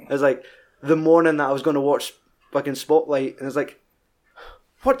 It was like the morning that I was going to watch fucking Spotlight, and it's like,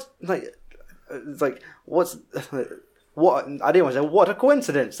 what? Like, it's like, what? I didn't want to say, what a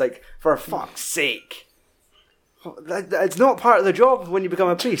coincidence! Like, for fuck's sake. It's not part of the job when you become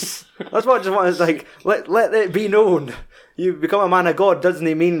a priest. That's what I just want to, like, let it be known. You become a man of God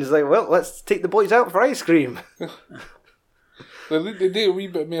doesn't mean it's like, well, let's take the boys out for ice cream. Well, they do a wee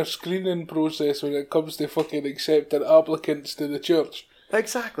bit more screening process when it comes to fucking accepting applicants to the church.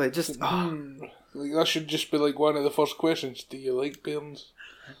 Exactly, just... Like, that should just be like one of the first questions. Do you like bairns?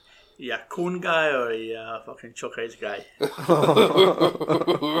 You a cone guy or you a fucking chuck eyes guy?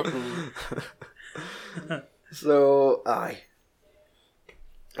 So, aye.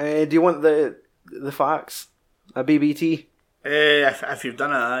 Do you want the facts? A BBT? If you've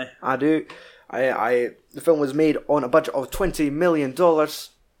done it, aye. I do. The film was made on a budget of $20 million. There's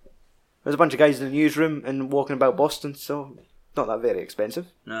a bunch of guys in the newsroom and walking about Boston, so not that very expensive.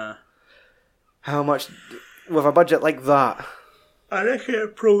 Nah. How much, with a budget like that? I reckon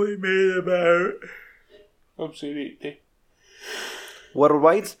it probably made about... I'm saying 80.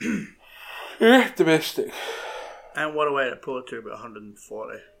 Worldwide? Domestic. And worldwide it probably took about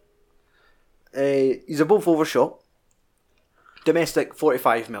 140. He's both overshot. Domestic,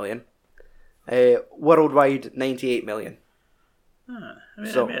 45 million. Worldwide, 98 million. I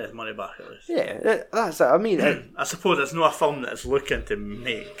mean, So- it made his money back at least. Yeah, that's it. I mean, I suppose it's not a film that's looking to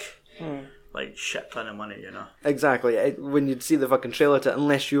make like shit ton of money, you know. exactly. When you see the fucking trailer to it,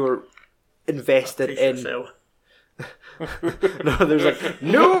 unless you're invested in... Yourself. No, there's like,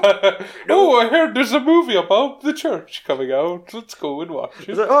 no! Oh, I heard there's a movie about the church coming out. Let's go and watch It's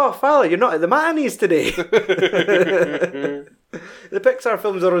it. like, oh, fella, you're not at the matinees today. The Pixar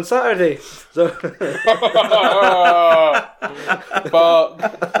films are on Saturday. So...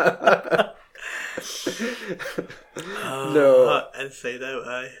 But No. Inside Out,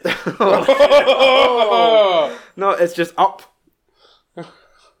 aye. No, it's just Up.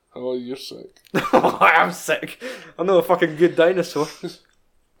 oh, you're sick. I'm sick. I'm not a fucking good dinosaur.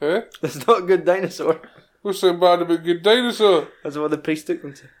 Eh? It's not a good dinosaur. What's so bad about Good Dinosaur? That's what the priest took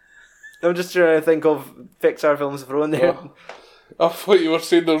them to. I'm just trying to think of Pixar films thrown there. Oh. I thought you were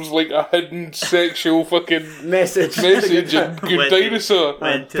saying there was like a hidden sexual fucking Message. message in Good When- Dinosaur.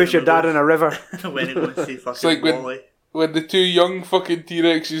 when to Push your the dad movies. in a river. When you go and see fucking like when- Wally. When the two young fucking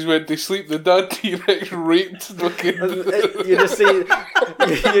T-Rexes went to sleep, the dad T-Rex raped fucking... You just see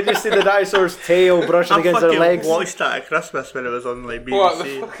the dinosaur's tail brushing I against their fucking legs. watched that at Christmas when it was on like What the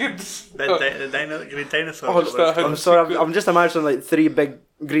BBC. fucking... The Green Dinosaur. Oh, What's that? I'm sorry. I'm just imagining like three big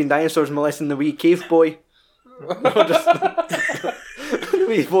green dinosaurs molesting the wee cave boy. Just the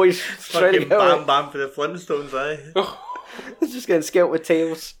wee boy's trying to Fucking get bam away. bam for the Flintstones, aye. It's just getting scalped with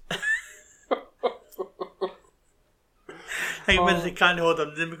tails. I think when they can't hold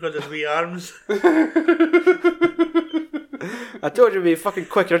him in because of his wee arms. I told you it'd be fucking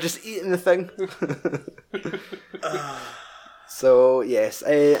quicker, just eating the thing. So, yes.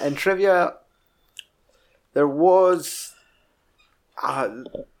 In trivia, there was... I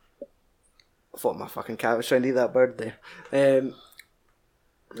thought my fucking cat was trying to eat that bird there.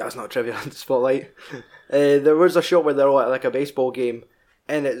 That's not trivia on the spotlight. There was a shot where they're all at like a baseball game,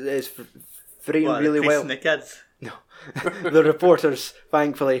 and it's framed What, really the well. priest and the kids. No, the reporters,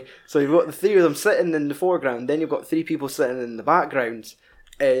 thankfully. So you've got the three of them sitting in the foreground, then you've got three people sitting in the background,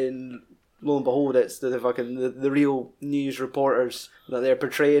 and lo and behold, it's the real news reporters that they're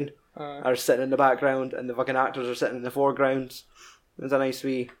portraying are sitting in the background, and the fucking actors are sitting in the foreground. It's a nice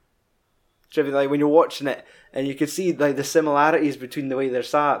wee trivia, like when you're watching it, and you can see like the similarities between the way they're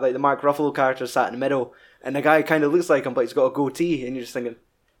sat. Like the Mark Ruffalo character sat in the middle, and the guy kind of looks like him, but he's got a goatee, and you're just thinking.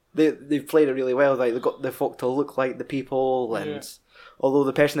 They've played it really well. Like they've got the folk to look like the people, and although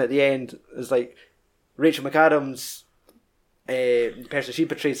the person at the end is like Rachel McAdams, the person she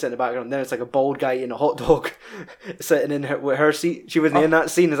portrayed sitting in the background, then it's like a bald guy in a hot dog sitting in with her seat. She wasn't in that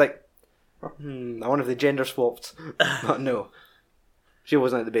scene. It's like, I wonder if they gender swapped. But no, she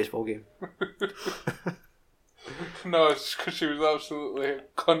wasn't at the baseball game. No, it's because she was absolutely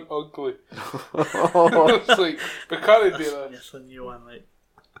cunt ugly. It's like, we can't do that. Yes, on you one, like.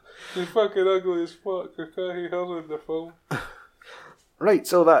 She's fucking ugly as fuck. I can't hear her in the film. Right,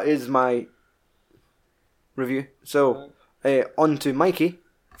 so that is my review. So, on to Mikey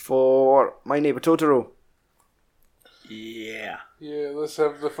for My Neighbor Totoro. Yeah. Yeah, let's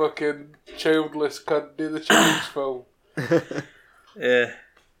have the fucking childless cunt do the children's film. Yeah.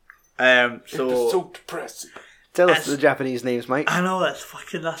 It's So so depressing. Tell us the Japanese names, Mike. I know that's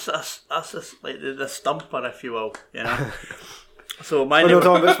fucking that's just like the stumper, if you will, you know. So my We're not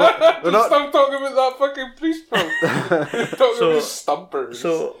neighbor, talking about we're not. Stop talking about that fucking priest film. Talking about stumpers.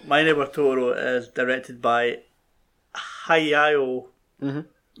 so My Neighbor Totoro is directed by Hayao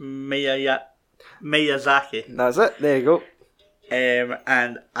Miyazaki. That's it. There you go.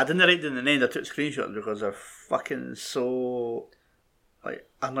 And I didn't write down the name. I took screenshots because they're fucking so like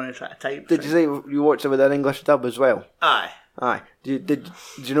I'm not even trying to type. Did you say you watched it with an English dub as well? Aye. Aye. Did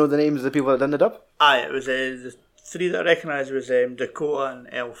you know the names of the people that done the dub? Aye, it was the three that I recognised was Dakota and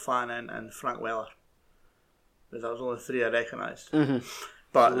Elle Fanning and Frank Weller. Because that was only three I recognised. Mm-hmm.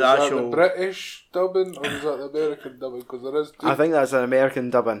 But was the that actual the British dubbing or was that the American dubbing? Because there is two. I think that's an American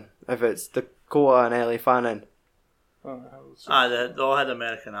dubbing. If it's Dakota and Ellie Fanning. they all had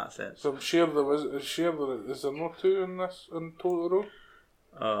American accents. So I'm sure there was. Is there no two in this in Totoro?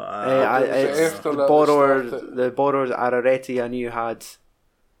 It's after that the Borrowers Araretti I knew had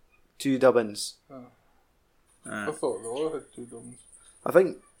two dubbings. I thought they all had two dubbings. I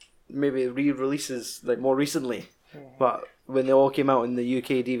think maybe re-releases like more recently, but when they all came out in the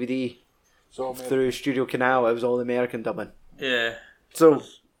UK DVD So through Studio Canal, it was all American dubbing. Yeah. So,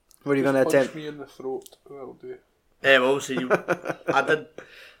 were you going to punch attempt? me in the throat. That'll do. Well, obviously, I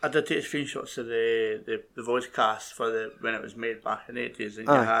did take screenshots of the voice cast for when it was made back in the 80s, and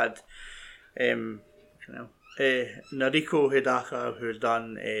you had Nariko Hidaka, who's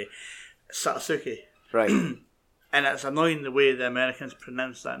done Satsuki. Right. And it's annoying the way the Americans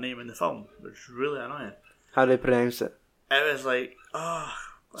pronounce that name in the film. It's really annoying. How do they pronounce it? It was like, oh...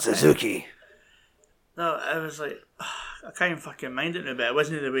 Suzuki. No, I was like, I can't fucking mind it now, but it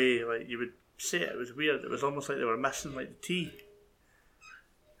wasn't the way like you would say it. It was weird. It was almost like they were missing like the T.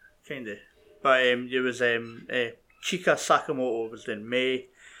 Kinda. But it was Chika Sakamoto was in May.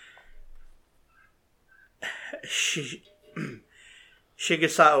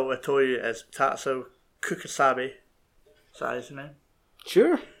 Shigesato Itoyu is Tatsuo Kukasabe. Is that his name?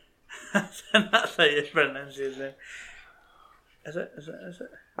 Sure. And that's how you pronounce his name. Is it?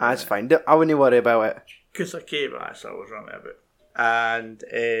 That's fine. I wouldn't worry about it. Kusake, but I was wrong about it. And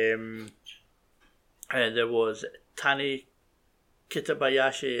there was Tani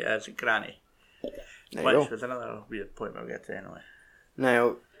Kitabayashi as Granny. There Which you go. was another weird point we'll get to anyway.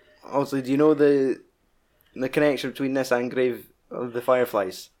 Now, obviously, do you know the connection between this and Grave of the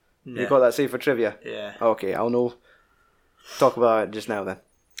Fireflies? Yeah. You got that saved for trivia? Yeah. Okay, I'll know. Talk about it just now then.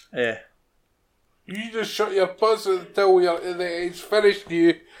 Yeah. You just shut your buzz until it's finished,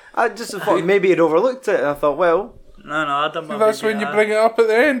 you. I just thought maybe you'd overlooked it, and I thought, well... No, I done my That's when you bring it up at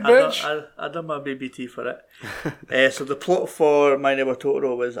the end, bitch. I done my BBT for it. So the plot for My Neighbor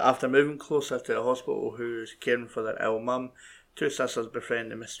Totoro was after moving closer to a hospital who's caring for their ill mum, two sisters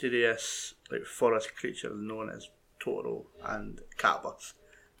befriend a mysterious forest creature known as Totoro and Cat Bus.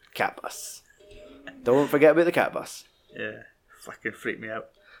 Cat bus. Don't forget about the cat bus. Yeah, fucking freaked me out.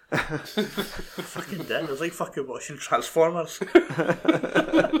 Fucking did. It was like fucking watching Transformers.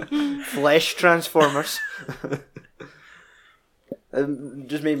 Flesh Transformers. It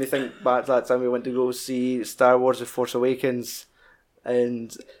just made me think back to that time we went to go see Star Wars The Force Awakens,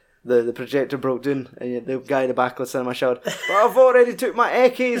 and the projector broke down, and the guy in the back of the cinema shouted, "But I've already took my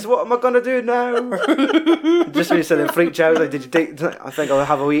Eckies, what am I going to do now?" Just when he said it, freaked out, like, "Did you take, I think I'll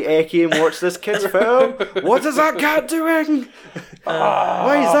have a wee Eckie and watch this kid's film. What is that cat doing?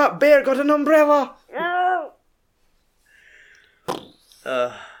 Why has that bear got an umbrella?"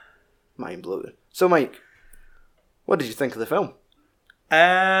 Mind blowing. So Mike, what did you think of the film?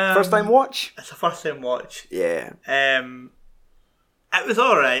 First time watch? It's a first time watch. Yeah. It was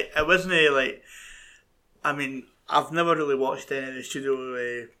alright. It wasn't like... I mean, I've never really watched any of the Studio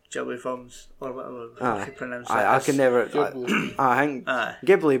Ghibli films, or whatever you pronounce it. I can never... I think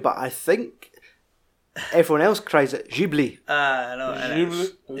Ghibli, but I think everyone else cries it Ghibli. I know.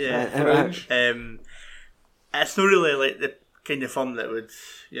 Ghibli? Yeah. French. It's not really like the kind of film that would,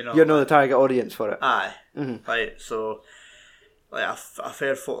 You're not the target audience for it. Aye. Right, so... Like, I've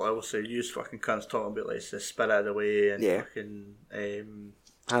heard folk obviously use fucking cunts talking about, like, the Spirit of the Way and fucking...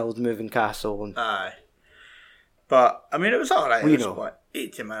 Howl's Moving Castle. And... Aye. But, I mean, it was alright. It was, what,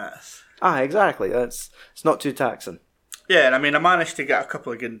 80 minutes? Aye, exactly. It's not too taxing. Yeah, and I mean, I managed to get a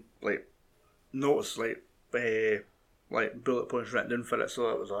couple of good, like, notes, like bullet points written down for it, so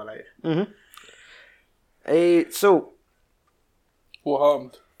that was alright. So... What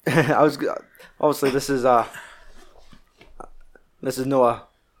happened? I was... Obviously, this is Noah.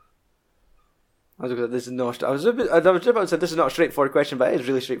 I was about to say this is not a straightforward question, but it is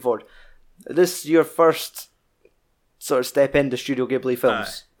really straightforward. This your first sort of step into Studio Ghibli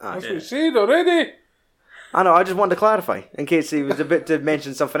films? That's what you said already. I know. I just wanted to clarify in case he was a bit to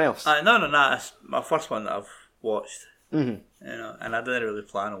mention something else. No. It's my first one that I've watched. And I didn't really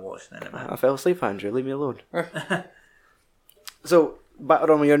plan on watching it. I fell asleep, Andrew. Leave me alone. So back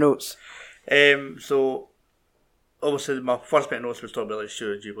on with your notes. So. Obviously, my first bit of notes was talking about like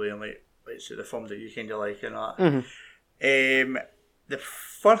Studio Ghibli and like so the films that you kind of like and that. The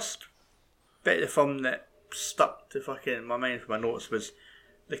first bit of the film that stuck to fucking my mind for my notes was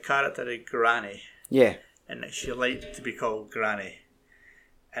the character of Granny. Yeah. And that she liked to be called Granny,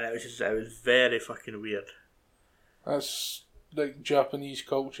 and it was very fucking weird. That's like Japanese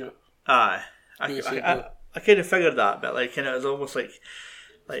culture. Aye, I kind of figured that, but like, and it was almost like.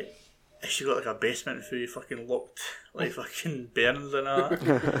 She got like a basement through fucking locked like fucking bairns and all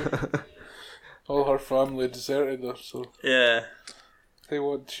that. All her family deserted her, so yeah.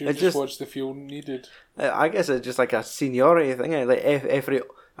 She just wants to feel needed. I guess it's just like a seniority thing. Like every,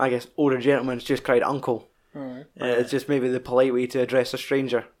 I guess, older gentleman's just cried uncle. Right. It's just maybe the polite way to address a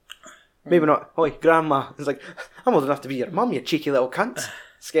stranger. Maybe not. Oi, grandma. It's like, I'm old enough to be your mum, you cheeky little cunt.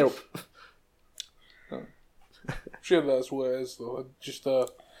 Scalp. Sure, that's what it is though. Just a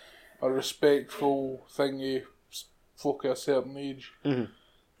respectful thing you folk at a certain age. Yeah,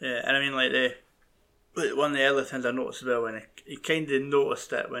 and I mean like one of the other things I noticed as well when I kind of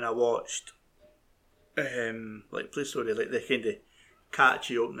noticed it when I watched like Police Story, like the kind of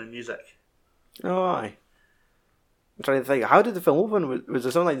catchy opening music. Oh, aye. trying to think, how did the film open? Was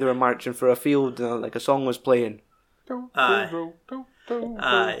there something like they were marching through a field and like a song was playing? Yeah.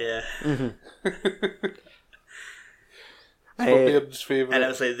 My parents' favourite. And it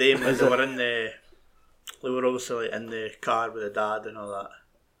was like they were in the. They were obviously like in the car with the dad and all that.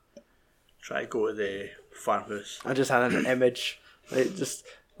 Try to go to the farmhouse. I just had an image, like, just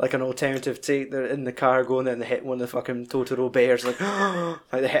like an alternative take. They're in the car going and they hit one of the fucking Totoro bears, like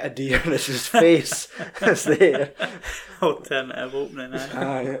like they hit a deer and it's his face. It's there. Alternative opening.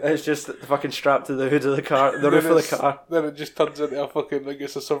 It's just fucking strapped to the hood of the car, the roof of the car. Then it just turns into a fucking, I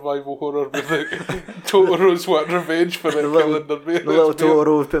guess, a survival horror with like Totoro's wanting revenge for it, killing their bear. The little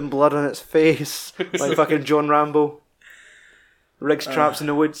Totoro putting blood on its face, like fucking John Rambo. Rigs traps in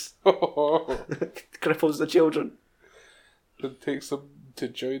the woods. Cripples the children. And takes them to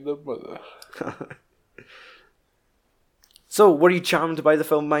join their mother. So, were you charmed by the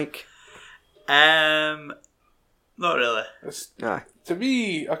film, Mike? Not really. To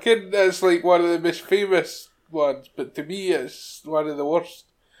me, I can. It's like one of the most famous ones, but to me, it's one of the worst.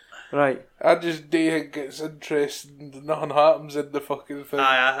 Right. I just do think it's interesting. Nothing happens in the fucking thing.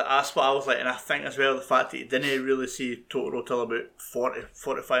 That's what I was like, and I think as well the fact that you didn't really see Totoro till about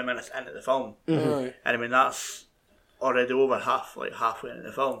 45 minutes into the film. Mm-hmm. And I mean, that's already over halfway into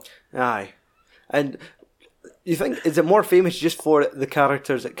the film. Aye. And you think, is it more famous just for the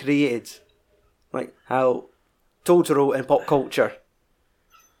characters it created? Like how Totoro in pop culture.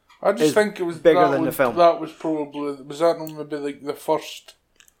 I just think it was bigger than the film. That was probably, was that maybe like the first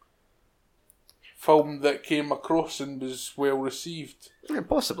film that came across and was well received? Yeah,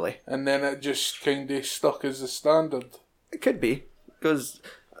 possibly. And then it just kind of stuck as the standard. It could be, because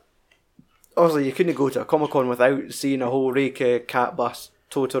obviously you couldn't go to a Comic-Con without seeing a whole rake of Cat Bus,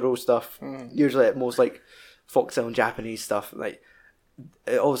 Totoro stuff. Usually at most like Foxtel and Japanese stuff. Like,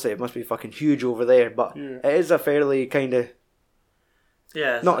 obviously it must be fucking huge over there, but it is a fairly kind of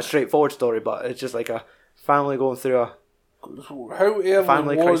not a straightforward story, but it's just like a family going through a How early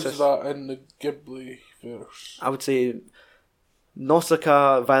family was crisis. that in the Ghibli verse? I would say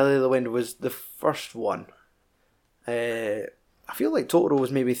Nausicaa Valley of the Wind was the first one. I feel like Totoro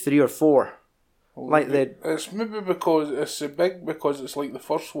was maybe 3 or 4. Like it's maybe because it's so big because it's like the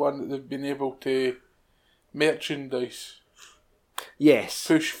first one that they've been able to merchandise. Yes.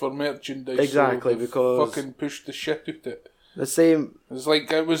 Push for merchandise. Exactly, so because fucking pushed the shit out it. The same. It's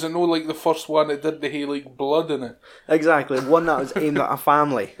like it was like the first one that did the like blood in it. Exactly, one that was aimed at a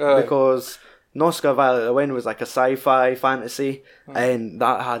family because Nausicaa Valley of the Wind was like a sci-fi fantasy, and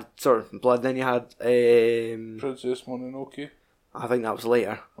that had sort of blood. Then you had Princess Mononoke. I think that was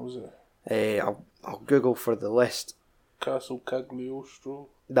later. What was it? I'll Google for the list. Castle Cagliostro.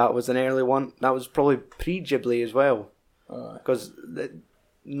 That was an early one. That was probably pre-Ghibli as well, because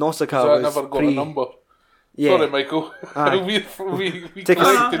Nausicaa was never got a number. Yeah. Sorry, Michael. we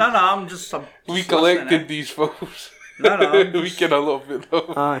No, I'm just. We collected these films. No, we can a little bit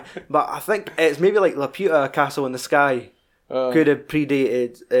though. But I think it's maybe like Laputa Castle in the Sky could have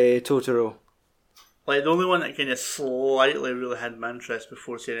predated Totoro. Like the only one that kind of slightly really had my interest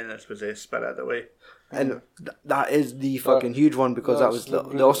before seeing this was Spirited Away. And that is the fucking huge one because that was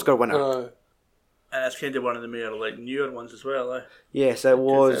the Oscar winner. And it's kind of one of the more like newer ones as well. Yes, it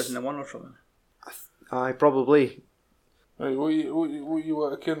was. Isn't it one or something? Probably. Right, what you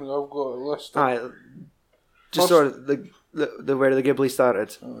want to I've got a list. Just sort of the where the Ghibli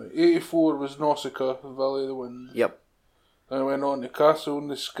started. 84 was Nausicaa, Valley of the Wind. Yep. Then I went on to Castle in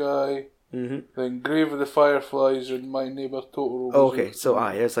the Sky. Mm-hmm. Then Grave of the Fireflies and My Neighbour Totoro. Okay, so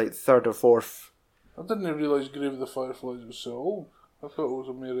it's like 3rd or 4th. I didn't realise Grave of the Fireflies was so old. I thought it was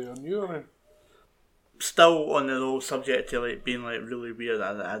a Mary on Urine. Still on the whole subject of like being like really weird.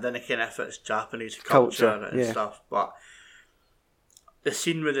 I don't know if it's Japanese culture and stuff, but the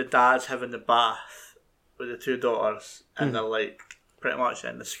scene with the dad's having the bath with the 2 daughters and they're like pretty much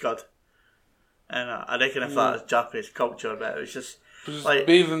in the scud. And I reckon if that is Japanese culture, but it was just like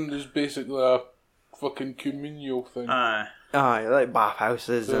bathing is basically a fucking communal thing. Like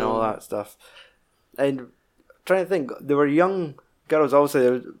bathhouses and all that stuff. And I'm trying to think, there were young girls also.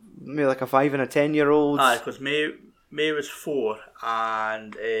 There was maybe like a 5 and a 10-year-old. Because May was 4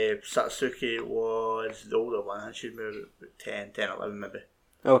 and Satsuki was the older one. And she'd maybe 10, 11 maybe.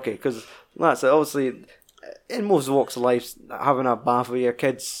 Okay, because that's obviously in most walks of life, having a bath with your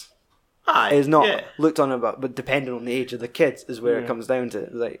kids is not looked on about, but depending on the age of the kids is where it comes down to.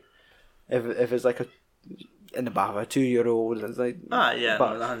 Like if it's like in the bath of a 2-year-old, it's like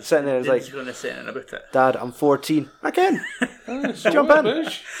but sitting there, it's like going to say anything about it. Dad, I'm 14. I can jump in.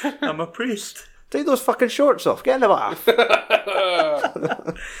 I'm a priest. Take those fucking shorts off. Get in the bath.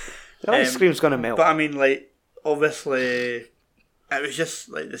 The ice cream's gonna melt. But I mean, like obviously, it was just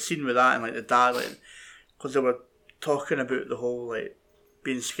like the scene with that and like the dad, like, because they were talking about the whole like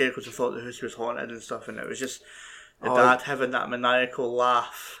being scared because they thought the house was haunted and stuff, and it was just the dad having that maniacal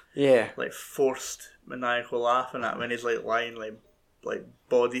laugh, like forced maniacal laugh, and that when he's like lying like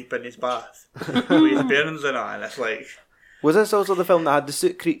body deep in his bath with his bearings in it, and it's like. Was this also the film that had the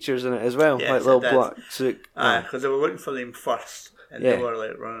soot creatures in it as well? Yes, like little it did. black soot. Aye, because they were looking for them first, and they were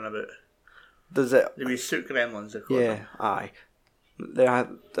like running about. Does it? They were soot gremlins, they called them. Aye.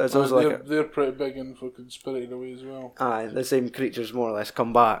 There's also they're pretty big in fucking Spirited Away as well. Aye, the same creatures more or less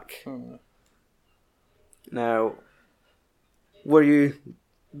come back. Now, were you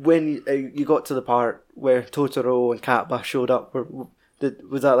when you got to the part where Totoro and Katba showed up?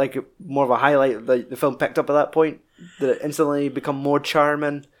 Was that like more of a highlight? Like the film picked up at that point? Did it instantly become more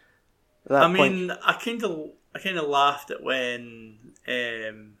charming? I mean, I kind of laughed at when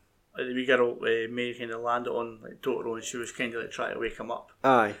like the wee girl May kind of landed on like Totoro, and she was kind of like trying to wake him up.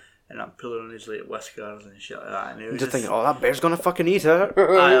 Aye. And I'm pulling on his like whiskers and shit like that. And he was just thinking, oh, that bear's gonna fucking eat her.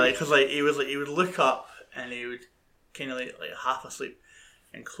 Aye, like because like he would look up and he would kind of like half asleep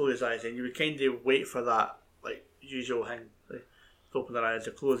and close his eyes, and you would kind of wait for that like usual thing. Like, open their eyes,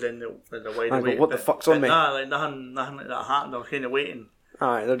 to close in the wide awake. What the fuck's on me? Nah, like nothing like that happened. I was kind of waiting.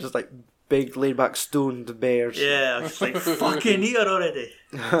 Aye, they're just like big laid back stoned bears. Yeah, I was just like, fucking eat her already.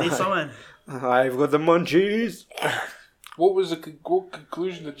 Need something. I've got the munchies. What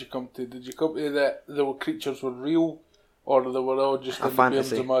conclusion did you come to? Did you come to that the creatures were real, or they were all just in the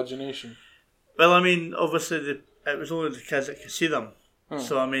bear's imagination? Well, I mean, obviously it was only the kids that could see them.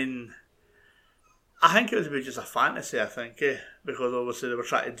 So I mean, I think it was just a fantasy. I think, because obviously they were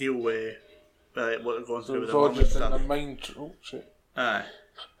trying to deal with what they're going through with the mum and stuff. In their mind. Oh shit. Aye.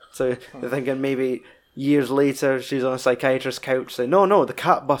 So they're thinking maybe years later she's on a psychiatrist's couch saying, no, the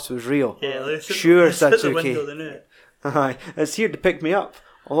cat bus was real. Yeah, sure, Satsuki. The Satsuki. window, they knew it. Aye, it's here to pick me up,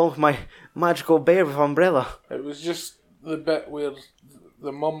 along with my magical bear with umbrella. It was just the bit where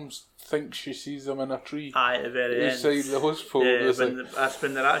the mum thinks she sees them in a tree. Aye, at the very end. Inside the hospital. Yeah, that's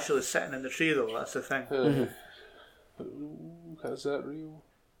when they're actually sitting in the tree though, that's the thing. Is that real?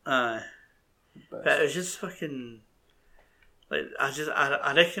 Aye. But it was just fucking... Like,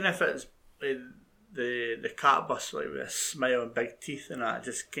 I reckon if it's like, the cat bus like with a smile and big teeth and that,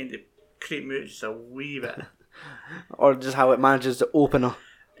 just kind of creep me out just a wee bit. Or just how it manages to open a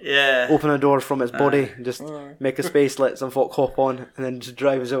door from its body, just make a space, let some folk hop on, and then just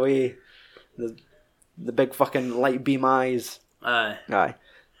drives away. The big fucking light beam eyes. Aye.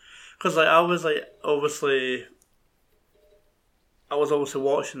 Because like I was obviously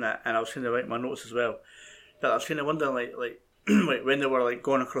watching it, and I was kind of writing my notes as well. But I was kind of wondering like like when they were like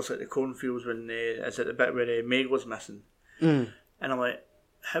going across like the cornfields when is it the bit where Meg was missing, and I'm like,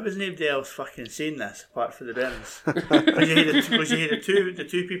 how was nobody else fucking seen this apart from the Burns? Because you hear the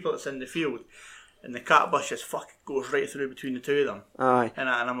two people that's in the field, and the cat bus just fucking goes right through between the two of them. Aye. And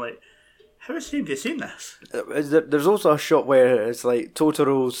I'm like, how has nobody seen this? There's also a shot where it's like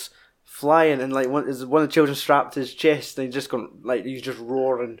Totoro's flying and like one of the children strapped to his chest and he's just going like he's just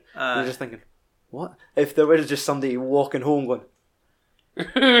roaring. And you're just thinking, what? If there was just somebody walking home going,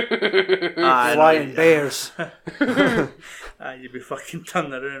 flying bears. You'd be fucking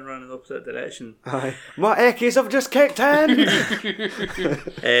turning around and running the opposite direction. Aye. My eckies have just kicked in.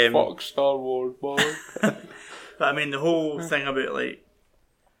 Fuck Star Wars, boy. But I mean, the whole thing about like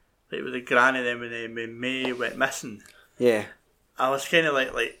with the granny then when May went missing. Yeah. I was kind of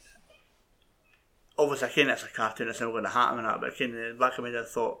like obviously I kind of it's a cartoon, it's not going to happen and that, but kind of in the back of my head I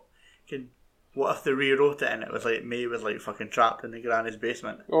thought, what if they rewrote it and it was like May was like fucking trapped in the granny's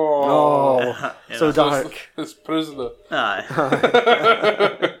basement? Oh, so dark. This prisoner. Aye.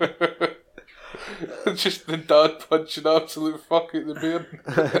 Just the dad punching absolute fuck at the bear.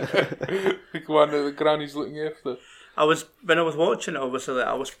 Like one that the granny's looking after. When I was watching it, obviously, like,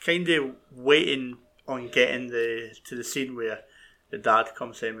 I was kind of waiting on getting to the scene where the dad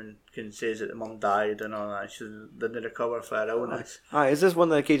comes in and says that the mum died and all that. She didn't recover for her illness. Is this one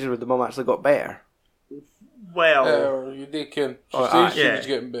of the occasions where the mum actually got better? Well, they can. She says she was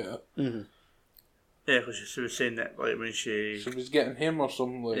getting better. Mm-hmm. Yeah, because she was saying that like when she was getting him or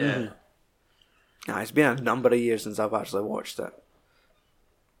something like that. It's been a number of years since I've actually watched it.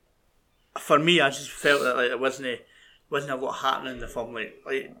 For me, I just felt that like there wasn't a lot happening in the film. Like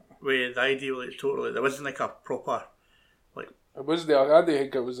with the idea, like totally, there wasn't like a proper. It was I didn't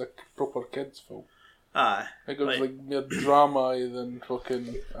think it was a proper kids film. Aye. I think it was like more drama than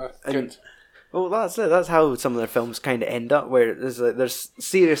fucking a kid. Well, that's it. That's how some of their films kind of end up, where there's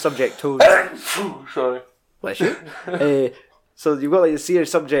serious subject told. Sorry. Bless you. So you've got like the serious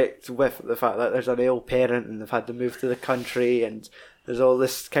subject with the fact that there's an ill parent and they've had to move to the country and there's all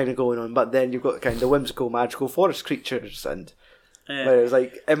this kind of going on, but then you've got kind of whimsical, magical forest creatures and where it's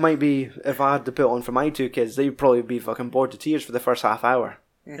like, it might be, if I had to put it on for my two kids, they'd probably be fucking bored to tears for the first half hour.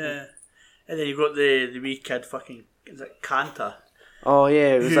 Yeah. And then you've got the wee kid fucking, is it Kanta? Oh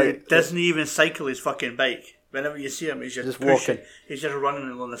yeah, it was Who like... doesn't even cycle his fucking bike. Whenever you see him, he's just pushing. walking. He's just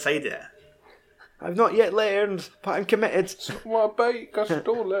running along the side of it. I've not yet learned, but I'm committed. It's not my bike, I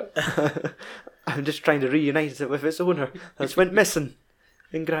stole it. I'm just trying to reunite it with its owner. That's went missing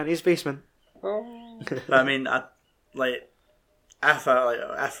in Granny's basement. Oh. But I mean,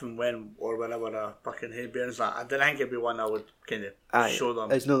 if and when or whenever a fucking head burns that, I don't think it'd be one I would kind of show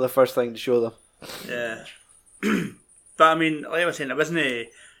them. It's not the first thing to show them. Yeah. But I mean, like I was saying, it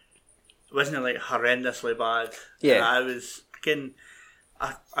wasn't like horrendously bad. Yeah. I was again.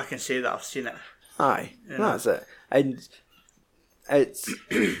 I can say that I've seen it. Aye, that's it. And it's.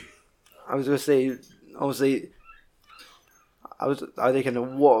 I was going to say, obviously, I think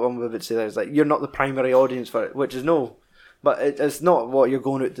what I'm about to say there is like, you're not the primary audience for it, which is no, but it's not what you're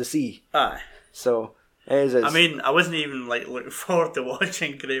going out to see. Aye. So it is. I mean, I wasn't even like looking forward to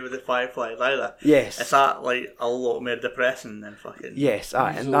watching Grave with the Fireflies either. Yes. It's that like a lot more depressing than fucking. Yes,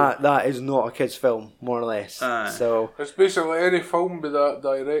 aye, and that is not a kid's film, more or less. Aye. So It's basically any film by that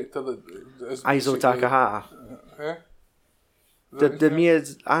director that is Aizo Takahata. Eh? The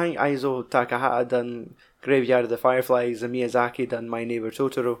I think Aizo Takahata done Graveyard of the Fireflies and Miyazaki done My Neighbor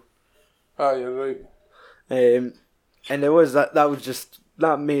Totoro. Ah, you're right. And there was that was just,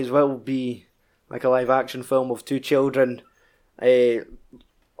 that may as well be like a live action film of two children like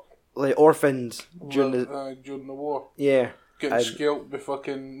orphaned during the war. Yeah. Getting scalped by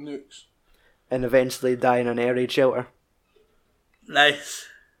fucking nukes. And eventually die in an air raid shelter. Nice.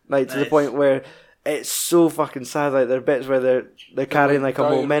 Like to the point where it's so fucking sad. Like there are bits where they're carrying like a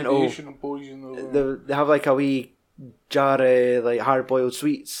memento. They have like a wee jar of like hard boiled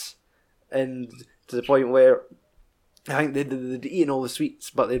sweets, and to the point where I think they'd eaten all the sweets,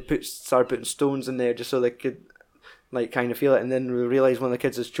 but they started putting stones in there just so they could like kind of feel it. And then we realise one of the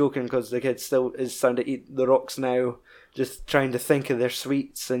kids is choking because the kid still is starting to eat the rocks now, just trying to think of their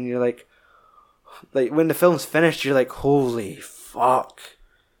sweets. And you're like when the film's finished, you're like, holy fuck,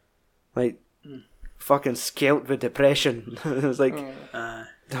 like. Fucking scaled with depression. It was like, I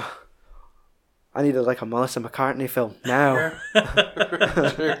needed like a Melissa McCartney film now.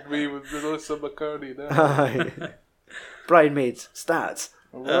 Check me with Melissa McCartney now. Bridesmaids, stats.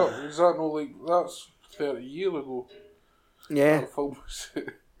 Well, is that not like, that's 30 years ago? Yeah.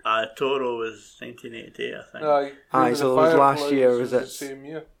 Toro was 1988, I think. Aye, so it was last year, was it? The same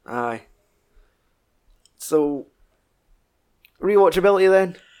year. Aye. So, rewatchability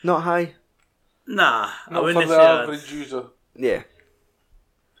then? Not high? Nah, I Not wouldn't for the say average user. Yeah.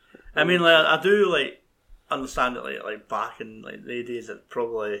 I mean, like, I do like understand it. Like back in like the days, it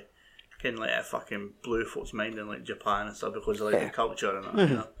probably kind of like a fucking blew folks' mind in like Japan and stuff because of like the culture and that.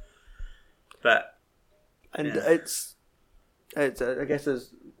 You know? But it's I guess it's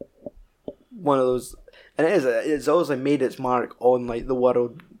one of those, and it's also made its mark on like the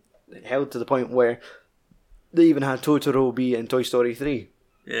world, held to the point where they even had Totoro be in Toy Story 3.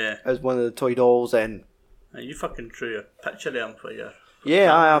 Yeah. As one of the toy dolls, and you fucking drew a picture of him for your.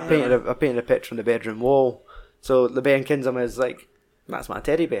 Yeah, I painted a picture on the bedroom wall. So the Ben Kinsum is like, that's my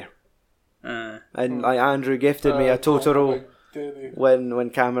teddy bear. And like Andrew gifted me a Totoro when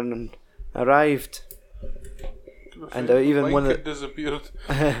Cameron arrived. And even one of disappeared.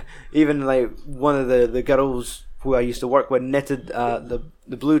 Even like one of the girls who I used to work with knitted the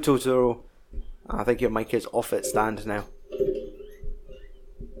blue Totoro. I think your mic is off its stand now.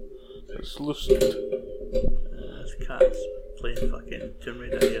 It's loosened. There's cats playing fucking Tomb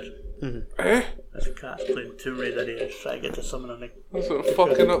Raider here. Mm-hmm. Eh? There's cats playing Tomb Raider here, trying to get to summon a thing. That's what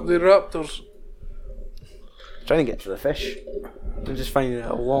fucking up the raptors. Trying to get to the fish. I'm just finding it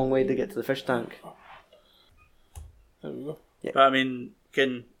a long way to get to the fish tank. There we go. Yeah. But I mean,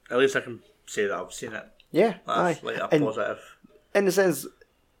 at least I can say that I've seen it. Yeah, That's like a positive. In the sense,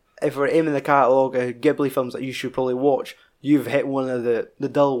 if we're aiming the catalogue of Ghibli films that you should probably watch, you've hit one of the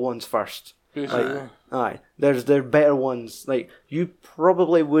dull ones first. Basically. Aye. There are better ones. Like, you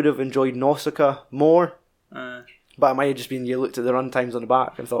probably would have enjoyed Nausicaa more, but it might have just been you looked at the runtimes on the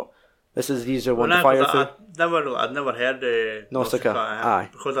back and thought, this is the easier one to fire through. I'd never heard Nausicaa. Aye.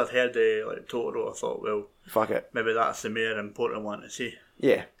 Because I'd heard like Totoro, I thought, well, fuck it. Maybe that's the more important one to see.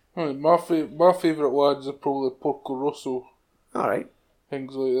 Yeah. Right, my favourite ones are probably Porco Rosso. Alright.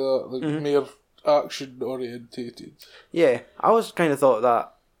 Things like that, like more action orientated. Yeah, I always kind of thought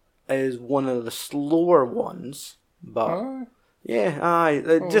that is one of the slower ones, but Yeah, aye.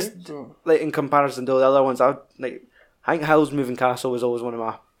 Just so. like in comparison to the other ones, I think Howl's Moving Castle was always one of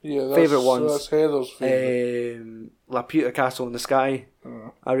my favourite ones. That's Heather's favourite. Laputa Castle in the Sky,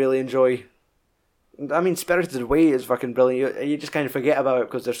 I really enjoy. I mean, Spirited Away is fucking brilliant. You just kind of forget about it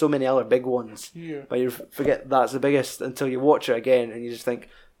because there's so many other big ones. Yeah. But you forget that's the biggest until you watch it again and you just think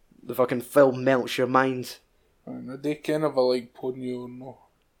the fucking film melts your mind. And I do kind of like Ponyo, no.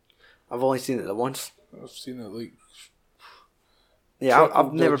 I've only seen it the once. I've seen it like. Yeah, I've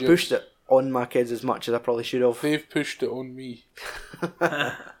triple never digits. pushed it on my kids as much as I probably should have. They've pushed it on me.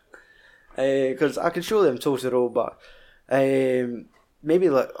 Because I could show them Totoro, but maybe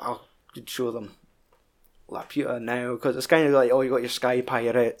I could show them Laputa now, because it's kind of like, you got your sky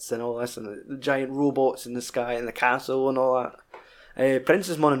pirates and all this, and the giant robots in the sky and the castle and all that.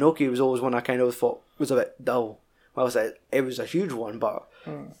 Princess Mononoke was always one I kind of thought was a bit dull. Well, it was a huge one, but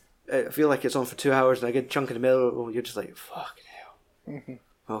I feel like it's on for 2 hours and a good chunk in the middle, you're just like, fucking hell.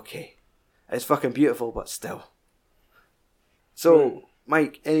 Okay. It's fucking beautiful, but still. So,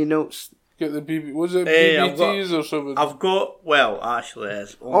 Mike, any notes? Get the BB. Was it I've BBTs or something? I've got, well, actually,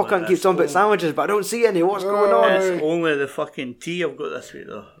 it's I can't keep talking about sandwiches, but I don't see any. What's going on? It's only the fucking tea I've got this week,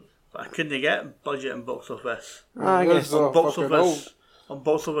 though. But I couldn't get budget in box office. I guess. Oh, Box fucking office, on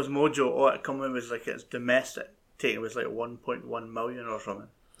box office Mojo, all it come in was like it's domestic. Take was like 1.1 million or something.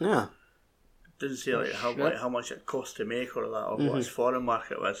 Yeah. Didn't say like how much it cost to make or that, or what its foreign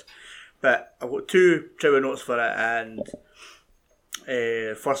market was. But I've got 2 trivia notes for it, and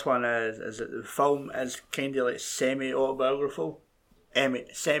first one is that the film is kind of like semi-autobiographical.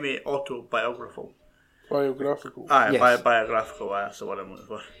 Semi-autobiographical. Biographical. Yes. Biographical, that's the word I'm looking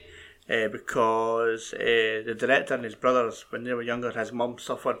for. Because the director and his brothers, when they were younger, his mum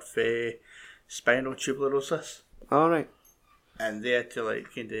suffered from spinal tuberosis. Alright. And they had to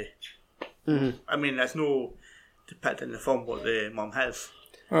like kind of... I mean, there's no depicted in the film what the mum has.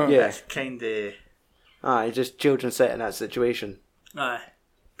 Yeah. It's kind of... Aye, just children set in that situation. Aye.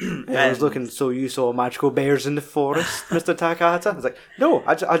 I was looking, so you saw magical bears in the forest, Mr. Takahata? I was like, no,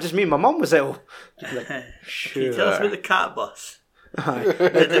 I just mean my mum was ill. Like, Can sure. you tell us about the cat bus? Aye.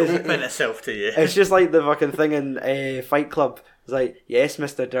 Did it open itself to you? It's just like the fucking thing in Fight Club. It's like, yes,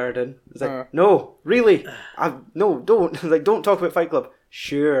 Mr. Durden. It's like, no, really? No, don't. It's like, don't talk about Fight Club.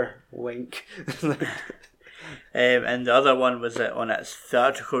 Sure, wink. And the other one was that on its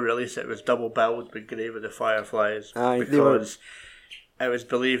theatrical release, it was double billed with Grave of the Fireflies Aye, because it was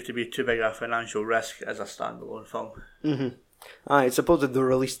believed to be too big a financial risk as a standalone film. Aye, it's supposed they were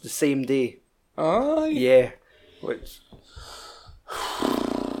released the same day. Aye. Yeah. Which...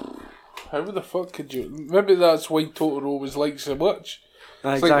 How the fuck could you? Maybe that's why Totoro was liked so much.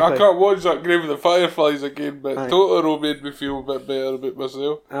 It's exactly. like, I can't watch that Grave of the Fireflies again, but Aye. Totoro made me feel a bit better about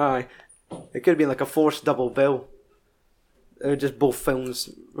myself. Aye. It could have been like a forced double bill. Just both films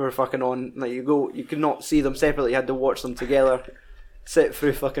were fucking on. Like you could not see them separately. You had to watch them together. Sit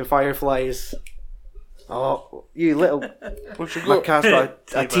through fucking Fireflies. Oh, you little... What you My got? cat's got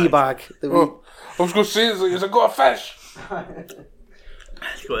a tea bag. Oh, I was going to say, it's like, has it got a fish?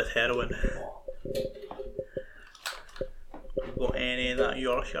 It's got its heroin. Got any of that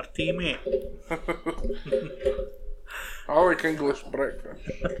Yorkshire tea, mate? I like English breakfast.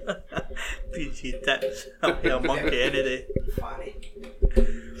 PG tits. I'll be a monkey any day.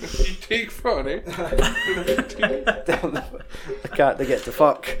 You take funny. The cat they get to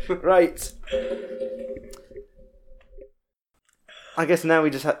fuck. Right. I guess now we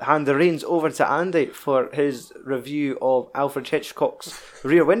just hand the reins over to Andy for his review of Alfred Hitchcock's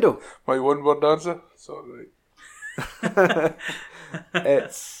Rear Window. My one word answer? It's alright.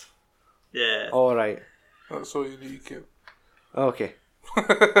 It's Yeah. alright. That's all you need, kid. Okay.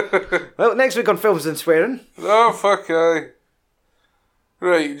 Well, next week on Films and Swearing. Oh, fuck aye.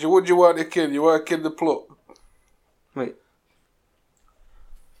 Right, what do you want to kill? You want to kill the plot? Wait.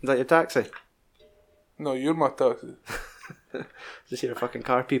 Is that your taxi? No, you're my taxi. Just hear a fucking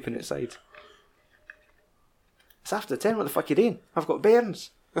car peeping outside. It's after 10, what the fuck you doing? I've got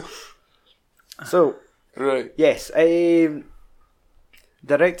bairns. So, Right. yes,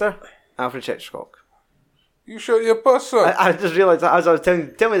 director, Alfred Hitchcock. You shot your bus, son. I just realised that as I was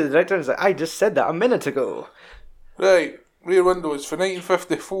telling the director, I was like, I just said that a minute ago. Right, Rear Window is for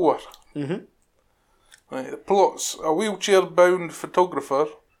 1954. Mm-hmm. Right, the plot's a wheelchair-bound photographer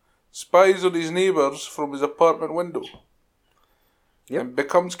spies on his neighbours from his apartment window. Yep. And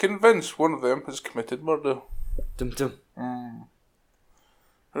becomes convinced one of them has committed murder. Dum dum.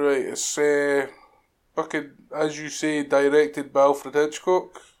 Right, it's fucking, as you say, directed by Alfred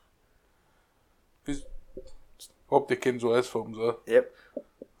Hitchcock. Optikins what his films are. Yep.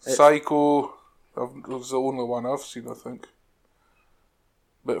 Psycho, was the only one I've seen, I think.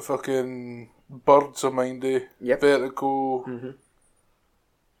 But fucking Birds of Mindy, Yep. Vertigo,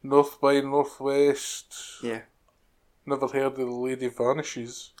 North by Northwest. Yeah. Never heard of The Lady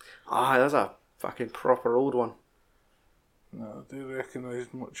Vanishes. Ah, that's a fucking proper old one. No, I do recognise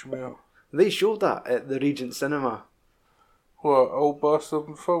much more. They showed that at the Regent Cinema. What, Old Bastard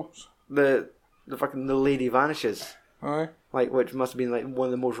and Films? The fucking The Lady Vanishes. Aye. Like, which must have been like one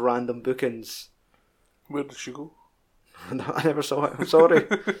of the most random bookings. Where did she go? I never saw it. I'm sorry.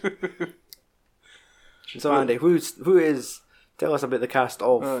 So Andy, who is? Tell us about the cast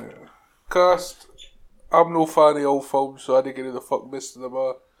of. Cast. I'm no fan of all films, so I didn't get who the fuck most of them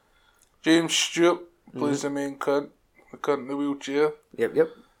are. James Stewart plays the main cunt, the cunt in the wheelchair.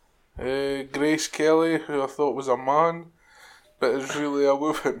 Yep. Grace Kelly, who I thought was a man, but is really a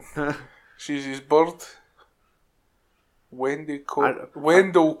woman. She's his bird. Wendell Corey.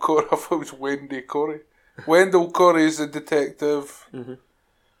 I thought it was Wendy Corey. Wendell Corey is the detective.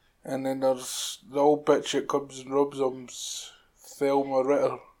 And then there's the old bitch that comes and rubs him's Thelma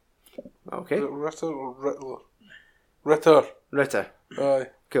Ritter. Okay. Is it Ritter or Rittler? Ritter. Ritter. Aye.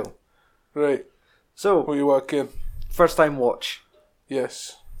 Cool. Right. So, What you walk in? first time watch.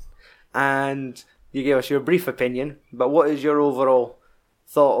 Yes. And you gave us your brief opinion, but what is your overall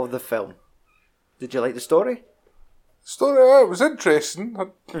thought of the film? Did you like the story? Story, it was interesting.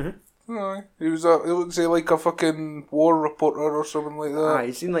 Aye. He looks like a fucking war reporter or something like that.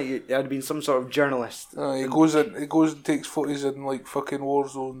 It seemed like it had been some sort of journalist. He goes and takes footage in like fucking war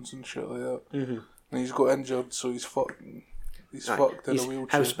zones and shit like that. And he's got injured, so he's fucked. He's fucked in He's a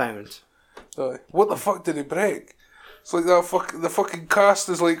wheelchair. housebound. Aye. What the fuck did he break? It's like that the fucking cast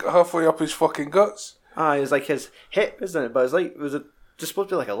is like halfway up his fucking guts. It's like his hip, isn't it? But it's like, was it just supposed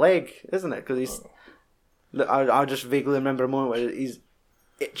to be like a leg, isn't it? Because he's. I just vaguely remember a moment where he's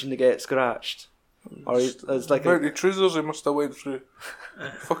itching to get scratched. Or it's like the trousers he must have went through.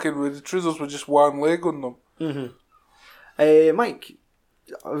 Fucking the trousers with just one leg on them. Mike,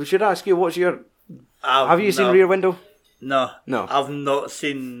 I should ask you, what's your... Have you seen no. Rear Window? No. No. I've not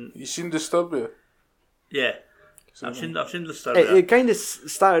seen... You seen Disturbia? Yeah. I've seen Disturbia. It kind of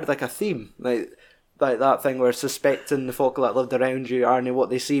started like a theme. Like that thing where suspecting the folk that lived around you aren't what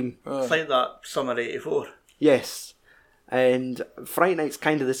they seem. It's like that Summer 84. Yes. And Fright Night's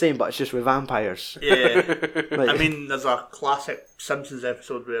kind of the same, but it's just with vampires. Yeah. Like, I mean, there's a classic Simpsons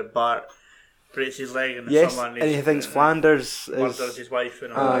episode where Bart breaks his leg in the yes, summer and he thinks Flanders murders his wife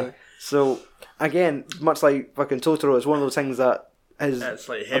and all that. So, again, much like fucking Totoro, it's one of those things that is It's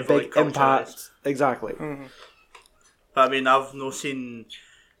like a heavily big impact. culturalised. Exactly. But I mean, I've not seen...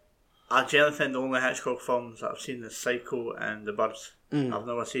 I generally think the only Hitchcock films that I've seen is Psycho and The Birds. I've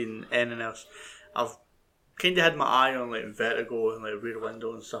never seen anything else. I've kind of had my eye on like Vertigo and like Rear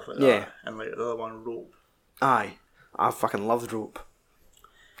Window and stuff like that. And like the other one, Rope. Aye. I fucking loved Rope.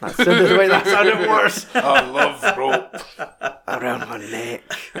 That sounded, wait, that sounded worse. I love Rope. Around my neck.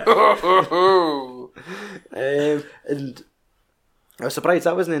 And I was surprised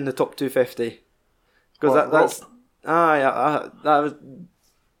that wasn't in the top 250. Because that's... that was...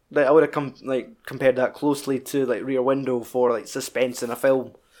 Like, I would have compared that closely to like Rear Window for like suspense in a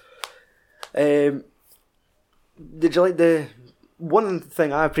film. Did you like the one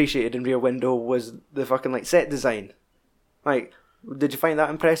thing I appreciated in Rear Window was the fucking like set design? Like, did you find that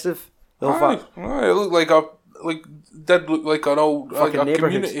impressive? The whole fact, it looked did look like an old like a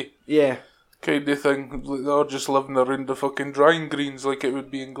community yeah, kind of thing. Like they're just living around the fucking drying greens like it would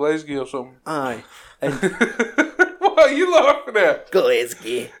be in Glasgow or something. aye. And What are you laughing at? Glasgow.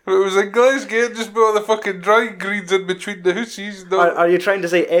 If it was in Glasgow, it'd just be all the fucking drying greens in between the houses. No. Are you trying to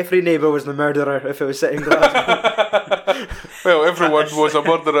say every neighbour was the murderer if it was sitting in Glasgow? Well, everyone was a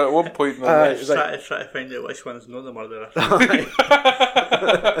murderer at one point. Try to find out which one's not the murderer.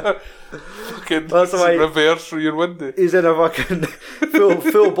 Fucking That's why- reverse through your window. He's in a fucking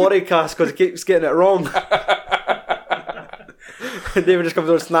full body cast because he keeps getting it wrong. David just comes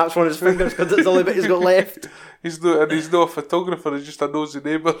over and snaps one of his fingers because it's the only bit he's got left. He's not a photographer. He's just a nosy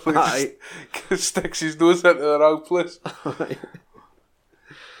neighbour. He Aye. just sticks his nose into the wrong place.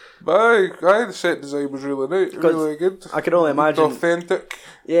 But aye, the set design was really good. I can only imagine. Authentic.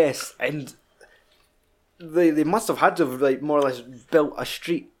 Yes, and they must have had to have like more or less built a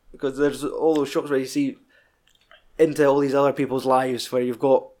street because there's all those shots where you see into all these other people's lives where you've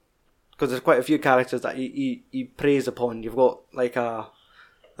got, because there's quite a few characters that he preys upon. You've got like a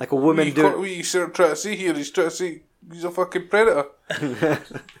woman doing. What you sort of trying to see here? He's trying to see he's a fucking predator.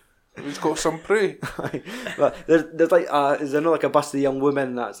 He's got some prey. But there's like is there not like a busty young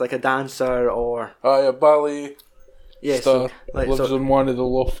woman that's like a dancer or A ballet yes, star like, lives in one of the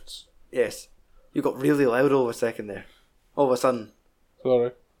lofts. yes, you got really loud all of a second there, all of a sudden.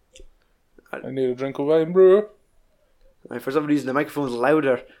 Sorry. I need a drink of wine, bro. And for some reason, the microphone's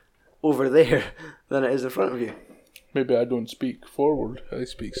louder over there than it is in front of you. Maybe I don't speak forward, I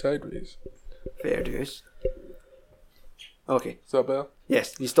speak sideways. Fair dues. Okay. Is that better?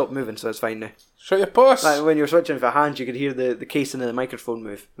 Yes, you stopped moving, so it's fine now. Shut your puss! Like when you're switching for hands, you could hear the casing of the microphone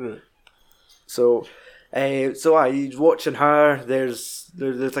move. Right. So he's watching her. There's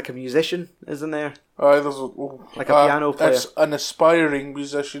like a musician, isn't there? There's like a piano player. It's an aspiring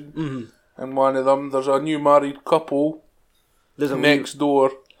musician. Mm-hmm. And one of them, there's a new married couple next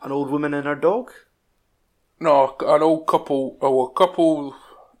door. An old woman and her dog? No, an old couple. Oh, a couple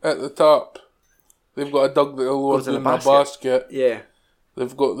at the top. They've got a dog that will load in a basket. Yeah.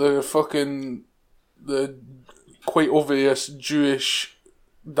 They've got the quite obvious Jewish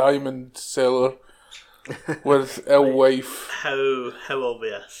diamond seller with ill wife. How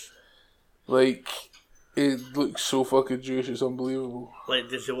obvious? Like, it looks so fucking Jewish, it's unbelievable. Like,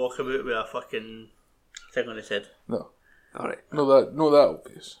 does he walk about with a fucking thing on his head? No. Alright. Not that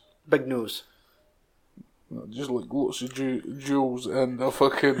obvious. Big nose. No, just like lots of jewels and a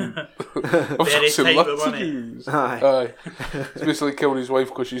fucking... Very tight with money. Jews. Aye. It's basically killing his wife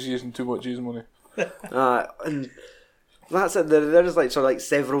because she's using too much his money. And that's it. There's like sort of like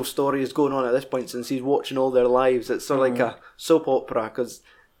several stories going on at this point since he's watching all their lives. It's sort of like a soap opera because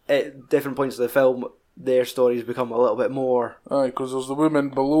at different points of the film, their stories become a little bit more. Aye, because there's the woman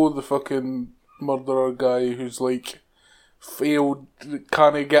below the fucking murderer guy who's like failed,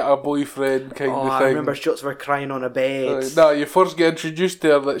 can't get a boyfriend kind of thing. I remember shots of her crying on a bed. You first get introduced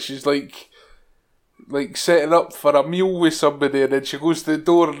to her that she's like setting up for a meal with somebody, and then she goes to the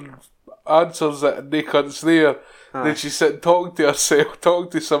door and answers it, and they can't there. Then she's sitting talking to herself,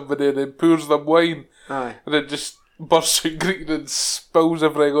 talking to somebody, and then pours them wine. Aye. And then just bursts in greeting and spills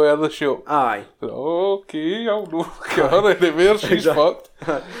everything out of the shop. Aye. Okay, I'll not look at her anywhere, she's fucked.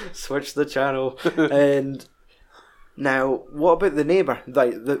 Switch the channel. And now, what about the neighbour?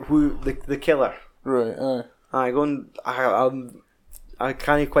 Like, the killer? Right, I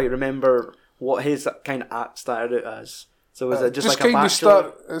can't quite remember what his kind of act started out as. So was it just like a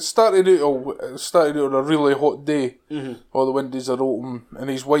bachelor? It started out on a really hot day. Mm-hmm. All the windows are open and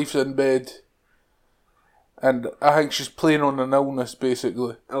his wife's in bed. And I think she's playing on an illness,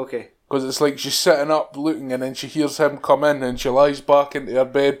 basically. Okay. Because it's like she's sitting up looking and then she hears him come in and she lies back into her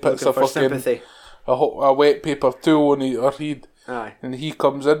bed, puts a fucking a wet paper towel on her head. Aye. And he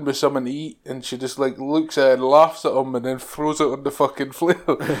comes in with something to eat and she just like looks at it and laughs at him and then throws it on the fucking floor.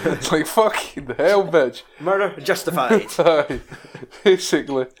 It's like, fucking hell, bitch. Murder justified. Aye,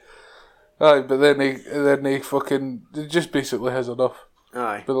 basically. Aye, but then he fucking just basically has enough.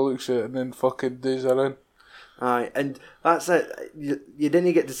 Aye. But he looks at it and then fucking days her in. Aye, and that's it. You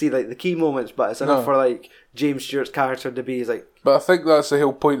didn't get to see like the key moments, but it's enough for like James Stewart's character to be like. But I think that's the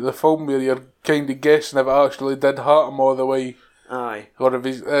whole point of the film, where you're kind of guessing if it actually did hurt him all the way. Aye. Or if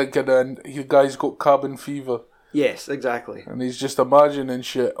he's the guy's got cabin fever. Yes, exactly. And he's just imagining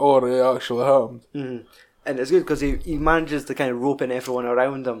shit, or it actually happened. Mm-hmm. And it's good because he manages to kind of rope in everyone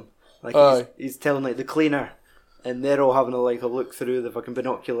around him. Like he's telling like the cleaner. And they're all having a look through the fucking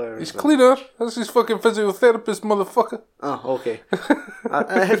binocular. He's cleaner. That's his fucking physiotherapist, motherfucker. Oh, okay.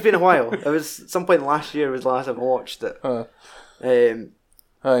 It has been a while. It was some point last year was the last time I watched it.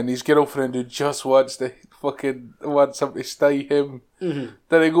 And his girlfriend who just wants him to stay him. Mm-hmm.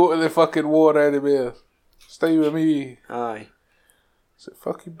 Then he go to the fucking war anywhere. Stay with me. Aye. It's a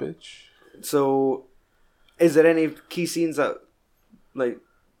fucking bitch. So, is there any key scenes that, like,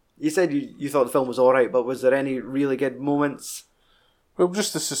 you said you thought the film was alright, but was there any really good moments? Well,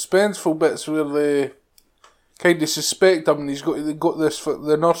 just the suspenseful bits where they kind of suspect him and they got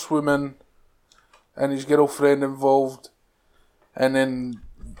the nurse woman and his girlfriend involved, and then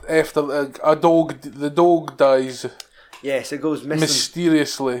after the dog dies. Yes, it goes missing.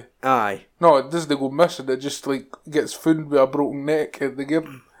 Mysteriously. Aye. No, it doesn't go missing, it just gets found with a broken neck at the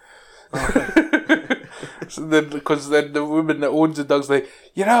garden. So because then the woman that owns the dog's like,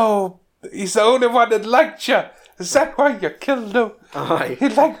 he's the only one that liked you. Is that why you killed him? Aye. He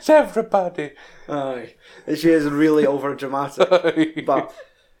likes everybody. Aye. And she is really over dramatic. But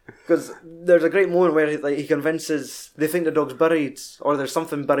because there's a great moment where he convinces they think the dog's buried, or there's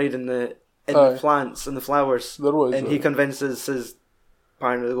something buried in the plants and the flowers. There was. And he convinces his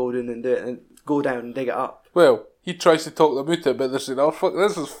partner to go down and do it and go down and dig it up. Well, he tries to talk them out it, but they're saying, "Oh fuck,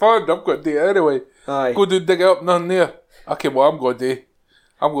 this is fun. I'm going to do it anyway." Aye. Go do dig it up, nothing there. Okay, well I'm going to do.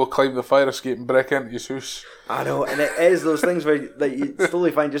 I'm going to climb the fire escape and break into his house. I know, and it is those things where like, you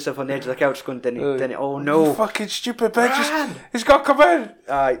slowly find yourself on the edge of the couch going, didn't it? Oh no. You fucking stupid bitch. He's got to come in.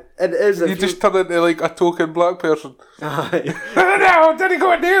 Aye, it is. You just turn into like a token black person. Aye. Oh no, didn't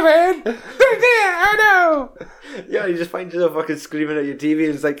go in there, man. Didn't there, oh no. Yeah, you just find yourself fucking screaming at your TV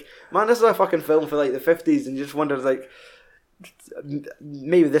and it's like, man, this is a fucking film for like the 50s and you just wonder like,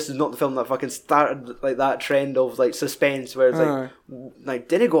 maybe this is not the film that fucking started like that trend of like suspense where it's like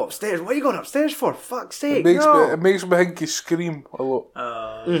didn't go upstairs, what are you going upstairs for, fuck's sake. It makes me think you scream a lot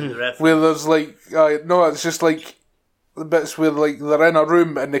where there's like no, it's just like the bits where like they're in a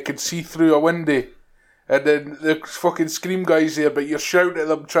room and they can see through a window and then the fucking scream guy's there but you're shouting at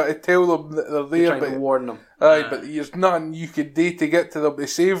them trying to tell them that they're there, you're trying to warn them. But there's nothing you can do to get to them to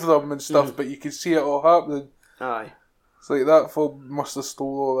save them and stuff, but you can see it all happening. Aye. It's like that film must have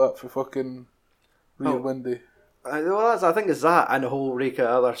stole all that for fucking Rear Window. Well, I think it's that and a whole rake of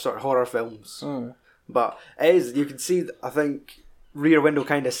other sort of horror films. But it is, you can see, I think Rear Window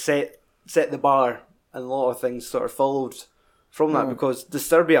kind of set the bar and a lot of things sort of followed from that because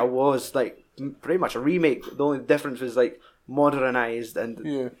Disturbia was like pretty much a remake. The only difference was like modernised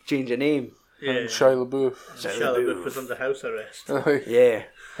and change of name. Yeah. And Shia LaBeouf. Shia LaBeouf was under house arrest. Yeah.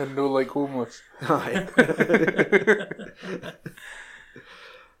 And no like homeless.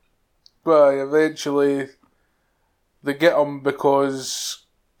 But eventually they get him because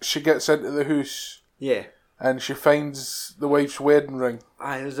she gets into the house. Yeah. And she finds the wife's wedding ring.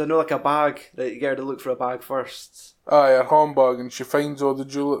 Aye, there's like a bag that you get her to look for a bag first. Aye, her handbag, and she finds all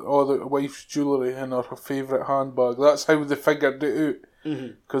the wife's jewellery in her favourite handbag. That's how they figured it out.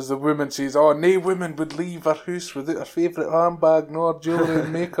 Because the woman says, "Oh, no woman would leave her house without her favourite handbag, nor jewellery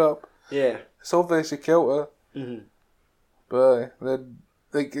and makeup." Yeah, it's obviously killed her. But then,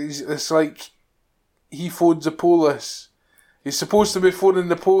 like, it's like he phones the police. He's supposed to be phoning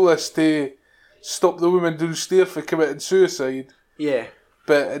the police to stop the woman downstairs for committing suicide. Yeah.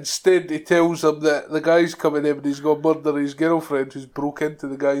 But instead he tells them that the guy's coming in and he's going to murder his girlfriend who's broke into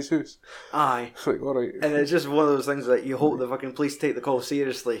the guy's house. Aye. It's like, alright. And it's just one of those things that you hope the fucking police take the call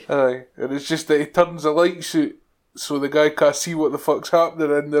seriously. Aye. And it's just that he turns the lights out so the guy can't see what the fuck's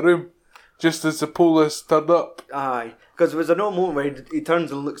happening in the room. Just as the police turn up. Aye. Because there was a moment where he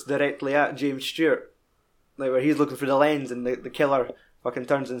turns and looks directly at James Stewart. Like where he's looking through the lens and the killer fucking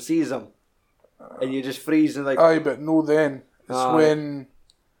turns and sees him. And you just freeze and like... Aye, but no then.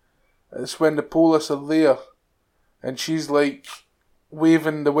 It's when the police are there and she's like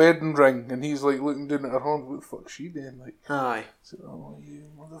waving the wedding ring and he's like looking down at her hand, what the fuck's she doing? Like, aye. So, oh, you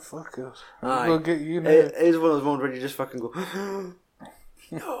motherfuckers. Aye. I'm gonna get you now. It is one of those moments where you just fucking go,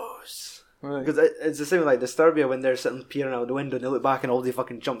 nose. Because it's the same with like Disturbia when they're sitting peering out the window and they look back and all the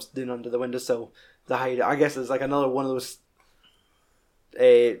fucking jumps down under the windowsill to hide it. I guess it's like another one of those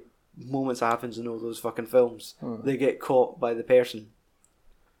moments that happens in all those fucking films. They get caught by the person.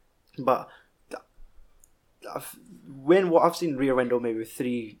 But I've seen Rear Window maybe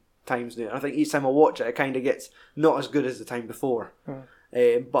 3 times now. I think each time I watch it, it kind of gets not as good as the time before.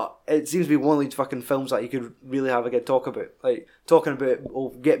 But it seems to be one of these fucking films that you could really have a good talk about. Like, talking about it will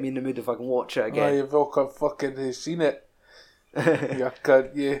get me in the mood if I can watch it again. You've all fucking seen it. You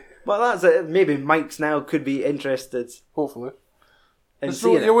can't, yeah. But that's it. Maybe Mike's now could be interested. Hopefully. In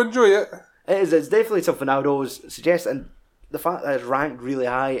seeing it. You'll enjoy it. It is. It's definitely something I would always suggest. And the fact that it's ranked really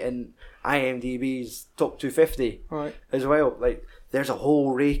high in IMDb's top 250 as well. Like, there's a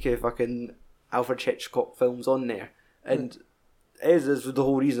whole rake of fucking Alfred Hitchcock films on there. And it is the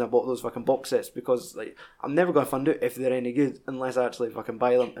whole reason I bought those fucking box sets, because like I'm never going to find out if they're any good unless I actually fucking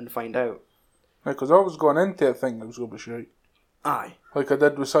buy them and find out. Because I was going into it thinking it was going to be shite. Aye. Like I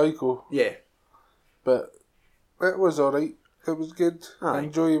did with Psycho. Yeah. But it was alright. It was good. Aye.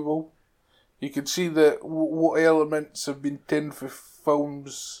 Enjoyable. You could see that what elements have been taken for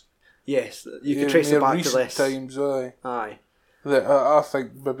films. Yes, you can trace it back to this. Times, aye. That I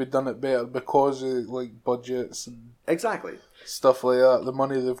think maybe done it better because of like budgets and exactly stuff like that. The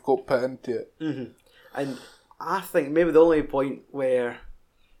money they've got put into it. And I think maybe the only point where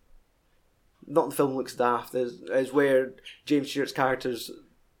not the film looks daft is where James Stewart's character's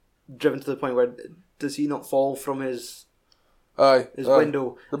driven to the point where does he not fall from his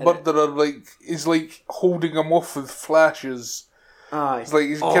window? The murderer is like holding him off with flashes. Aye. It's like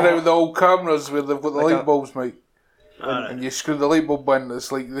he's getting out with the old cameras where they've got the light bulbs, mate. And you screw the light bulb in.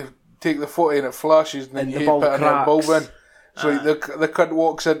 It's like they take the photo and it flashes, and then you hit putting that bulb in. So like the cunt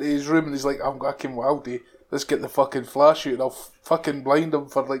walks into his room and he's like, I came wildy. Let's get the fucking flash out and I'll fucking blind him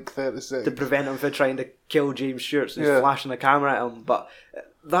for like 30 seconds. To prevent him from trying to kill James Stewart, so he's flashing the camera at him. But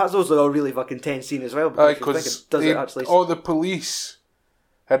that's also a really fucking tense scene as well, because all the police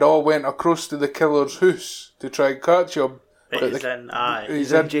had all went across to the killer's house to try and catch him. But he's in, aye.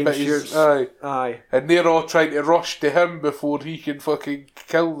 He's in James Stewart's. Aye. And they're all trying to rush to him before he can fucking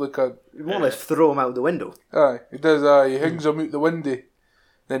kill the cunt. More or less throw him out the window. Aye, he does, aye. He hangs him out the window.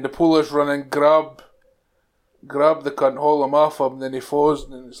 Then the police run and grab the cunt, haul him off him, then he falls,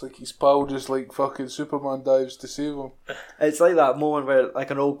 and it's like his pal just like fucking Superman dives to save him. It's like that moment where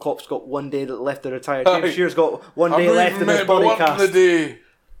like an old cop's got one day left to retire. James Shear's got one day left in his body cast. The day.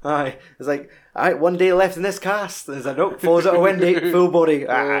 Aye, it's like, alright, one day left in this cast. And it's like, nope, falls out a window, full body.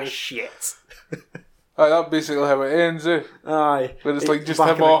 Shit. Aye, that's basically how it ends, eh? Aye. But it's like just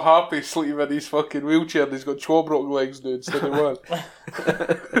him all happy sleeping in his fucking wheelchair and he's got Chobrock legs now instead of one.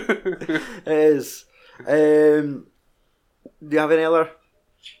 It is. Do you have any other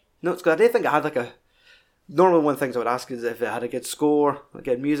notes? Because I didn't think I had like a... Normally one of the things I would ask is if it had a good score, a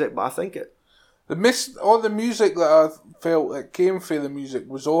good music, but I think it... All the music that I felt that came from the music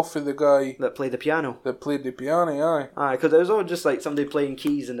was off of the guy that played the piano. Aye. Aye, because it was all just like somebody playing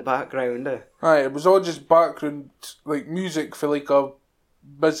keys in the background. Aye, it was all just background, like music for like a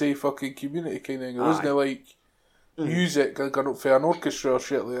busy fucking community kind of thing. It wasn't like music like for an orchestra or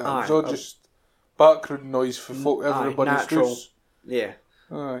shit like that. It was all just background noise for everybody's natural. house. Yeah.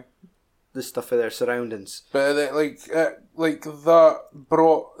 Aye. The stuff of their surroundings. But like that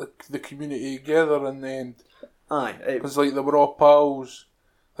brought the community together in the end. Aye. Because like they were all pals.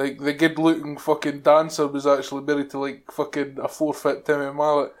 Like the good looking fucking dancer was actually married to like fucking a 4-foot Timmy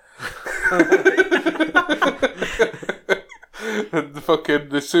Mallet. And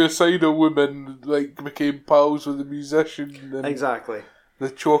the suicidal woman like became pals with the musician. And exactly. The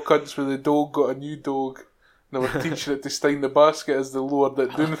chalk-cunts with the dog got a new dog. They were teaching it to stein the basket as they lowered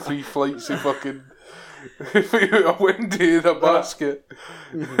it down 3 flights of fucking a window in a basket.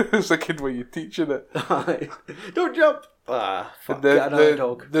 It's like, kid, why are you teaching it? Don't jump! Fuck, get another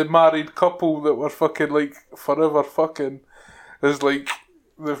dog. The married couple that were fucking like forever fucking is like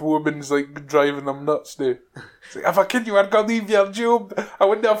the woman's like driving them nuts now. It's like, if I kid you were gonna leave your job, I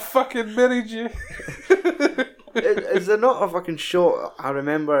wouldn't have fucking married you. Is there not a fucking shot? I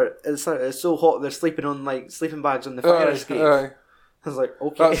remember it's so hot they're sleeping on like sleeping bags on the fire escape. Aye. I was like,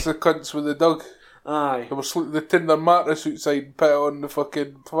 okay. That's the cunts with the dog. Aye. They tinned their mattress outside and put it on the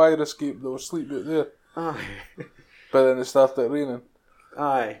fucking fire escape. They were sleeping out there. Aye. But then it started raining.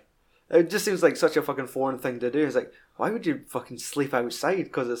 Aye. It just seems like such a fucking foreign thing to do. It's like, why would you fucking sleep outside?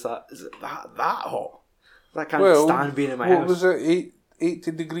 Because is it that hot? I can't stand being in my house. What was it?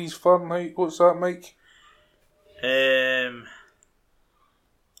 80 degrees Fahrenheit? What's that, Mike? I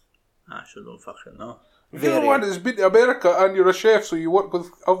actually don't fucking know. You're the one that's been to America and you're a chef, so you work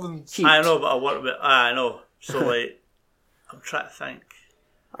with ovens. Heat. I know, but I work with... I know. So, like, I'm trying to think.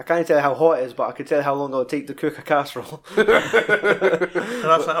 I can't tell you how hot it is, but I can tell you how long it'll take to cook a casserole.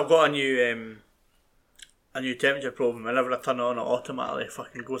 That's like, I've got a new temperature probe. Whenever I turn it on, it automatically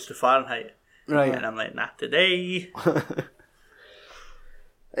fucking goes to Fahrenheit. Right. And I'm like, not today.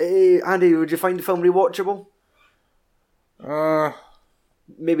 Hey, Andy, would you find the film rewatchable?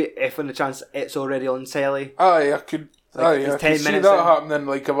 Maybe if on the chance it's already on telly. Aye, I could. Like, I can see that happening.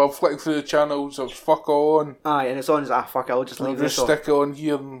 Like if I flick through the channels, it's fuck on. Aye, and it's on. Fuck it, I'll just leave this on. Stick it on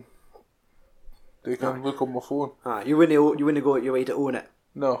here, and they can look on my phone. Aye, you wouldn't go out your way to own it.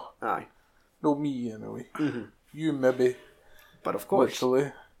 No. Aye. No, me anyway. Mm-hmm. You maybe. But of course.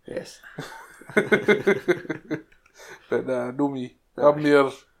 Literally. Yes. But no me. Aye. I'm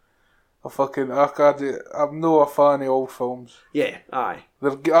near. I'm not a fan of old films. Yeah, aye.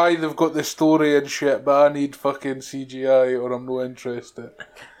 They've got the story and shit, but I need fucking CGI or I'm not interested.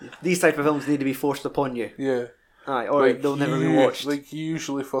 These type of films need to be forced upon you. Yeah. Aye, or like they'll never be watched. Like you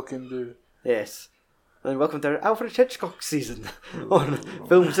usually fucking do. Yes. And welcome to our Alfred Hitchcock season on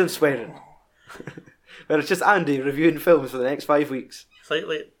films and swearing. Where it's just Andy reviewing films for the next 5 weeks. It's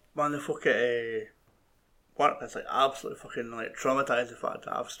like man, the fucking work that's like absolutely fucking like traumatised the fact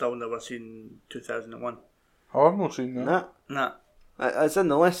that I've still never seen 2001. Oh, I've not seen that. Nah. It's in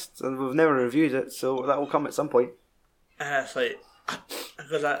the list and we've never reviewed it, so that will come at some point. And it's like,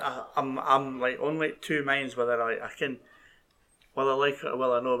 because I'm like on like two minds whether I can, well I like it or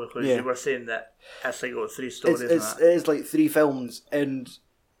well I know, because you were saying that it's like got 3 stories. It is like 3 films, and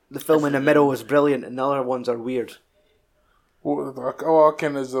the film in the middle is brilliant and the other ones are weird. All I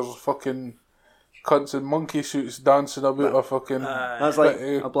can is there's fucking cunts in monkey suits dancing about a fucking... that's like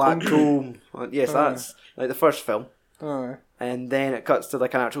a black comb. Yes, that's like the first film. And then it cuts to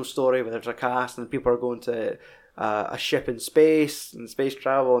like an actual story where there's a cast and people are going to a ship in space and space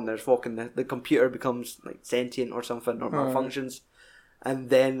travel, and there's fucking the computer becomes like sentient or something or malfunctions, and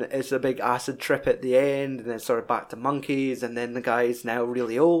then it's a big acid trip at the end, and then sort of back to monkeys, and then the guy's now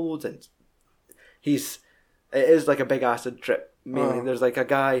really old, and it is like a big acid trip. Mainly, there's like a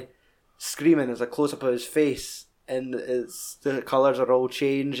guy screaming. There's a close up of his face, and the colours are all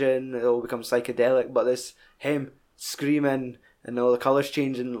changing. It all becomes psychedelic. But this him screaming and all the colours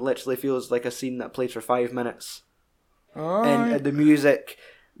changing literally feels like a scene that played for 5 minutes. And the music,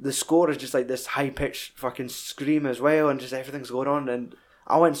 the score is just like this high pitched fucking scream as well, and just everything's going on. And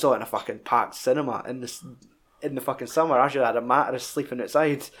I went and saw it in a fucking packed cinema in the fucking summer. I should have had a mattress sleeping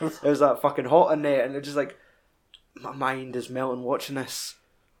outside. It was that fucking hot in there, and it's just like, my mind is melting watching this.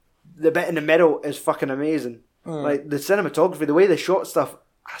 The bit in the middle is fucking amazing. Like the cinematography, the way they shot stuff,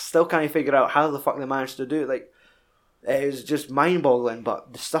 I still can't figure out how the fuck they managed to do it. Like, it was just mind boggling,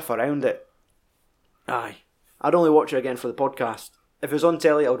 but the stuff around it, aye. I'd only watch it again for the podcast. If it was on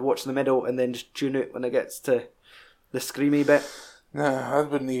telly, I would watch the middle and then just tune it when it gets to the screamy bit. Nah, I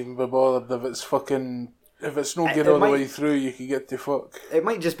wouldn't even be bothered if it's not getting all the way through, you can get to fuck. It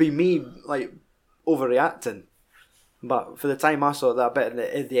might just be me, like, overreacting. But for the time I saw that bit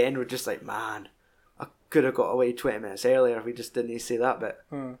at the end, we're just like, man, I could have got away 20 minutes earlier if we just didn't say that bit.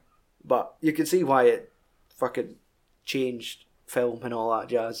 But you can see why it fucking changed film and all that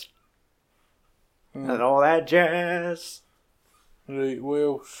jazz. And all that jazz. Right,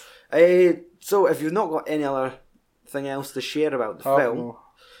 well. So if you've not got any other thing else to share about the film, no.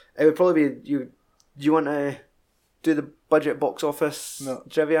 It would probably be, do you want to do the budget box office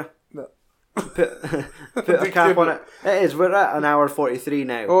trivia? No. Put a cap on it. It is. We're at 1:43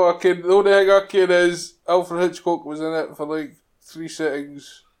 now. Oh, the only thing I can is Alfred Hitchcock was in it for like 3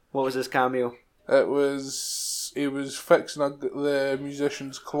 settings. What was his cameo? He was fixing the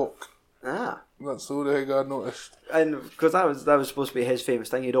musician's clock. Ah. That's the only thing I noticed. And because that was supposed to be his famous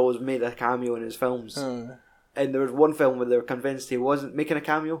thing, he'd always made a cameo in his films. And there was one film where they were convinced he wasn't making a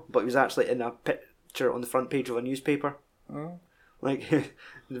cameo, but he was actually in a picture on the front page of a newspaper. Like,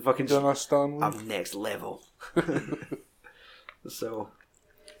 the fucking... I'm next level. So,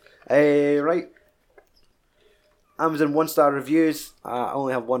 right. Amazon 1-star reviews. I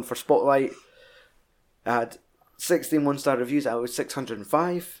only have one for Spotlight. I had 16 1-star reviews out of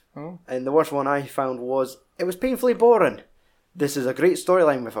 605. And the worst one I found was, it was painfully boring. This is a great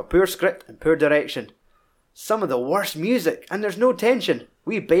storyline with a poor script and poor direction. Some of the worst music, and there's no tension.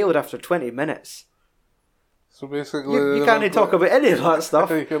 We bailed after 20 minutes. So basically... You can't talk about any of that stuff.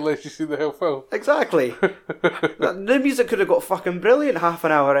 Unless you see the whole film. Exactly. The music could have got fucking brilliant half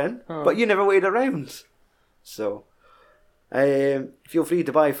an hour in, but you never waited around. So, feel free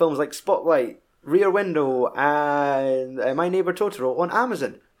to buy films like Spotlight, Rear Window, and My Neighbour Totoro on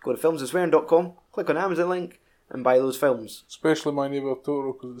Amazon. Go to filmsandswearing.com, click on Amazon link, and buy those films. Especially My Neighbour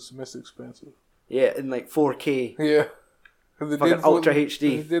Totoro, because it's the most expensive. Yeah, in like 4K. Yeah. And they fucking Ultra HD.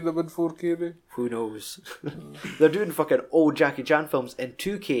 They did them in 4K, then? Who knows? They're doing fucking old Jackie Chan films in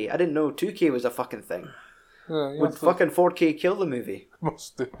 2K. I didn't know 2K was a fucking thing. Would fucking 4K kill the movie?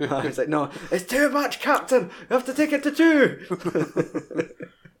 Must do. It's like, no, it's too much, Captain. You have to take it to 2.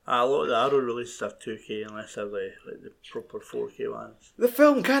 A lot of the Arrow releases have 2K unless they're like the proper 4K ones. The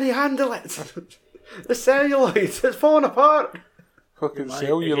film can't handle it. The celluloid, it's falling apart. Fucking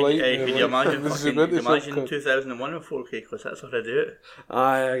cellulite. Could you imagine 2001 in 4K, because that's how they do it.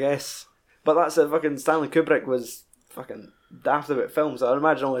 I guess. But that's it. Fucking Stanley Kubrick was fucking daft about films. So I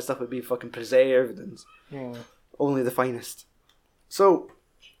imagine all this stuff would be fucking preserved and only the finest. So,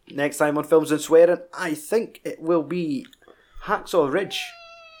 next time on Films and Swearing, I think it will be Hacksaw Ridge.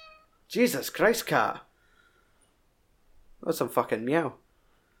 Jesus Christ, cat. That's some fucking meow.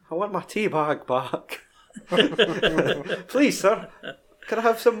 I want my tea bag back. Please, sir. Can I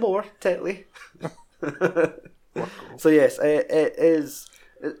have some more, Tetley? So yes, it is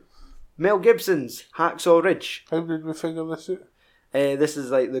Mel Gibson's Hacksaw Ridge. How did we figure this out? This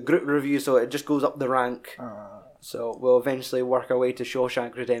is like the group review, so it just goes up the rank. So we'll eventually work our way to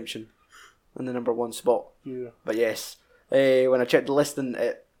Shawshank Redemption in the number 1 spot. Yeah. But yes, when I checked the listing,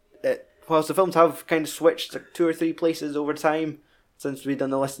 whilst the films have kind of switched to 2 or 3 places over time since we've done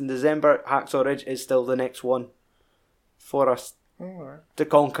the list in December, Hacksaw Ridge is still the next one for us to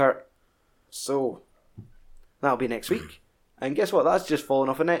conquer. So that'll be next week. And guess what? That's just fallen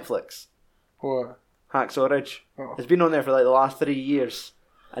off of Netflix. What? Hacksaw Ridge. It's been on there for like the last 3 years.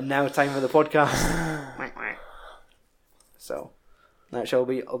 And now time for the podcast. So that shall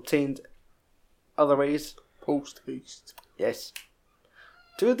be obtained other ways. Post haste. Yes.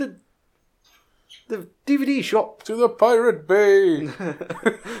 To the DVD shop. To the Pirate Bay.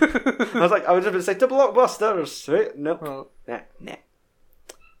 I was just going to say to Blockbusters. Right? Nope. Nah.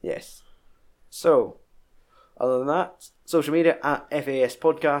 Yes. So, Other than that, social media at FAS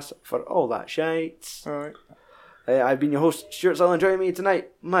Podcast for all that shite. Alright. I've been your host, Stuart Sutherland. Joining me tonight,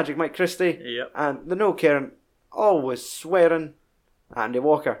 Magic Mike Christie. Yep. And the no caring, always swearing, Andy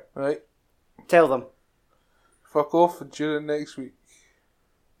Walker. Right. Tell them. Fuck off and tune in next week.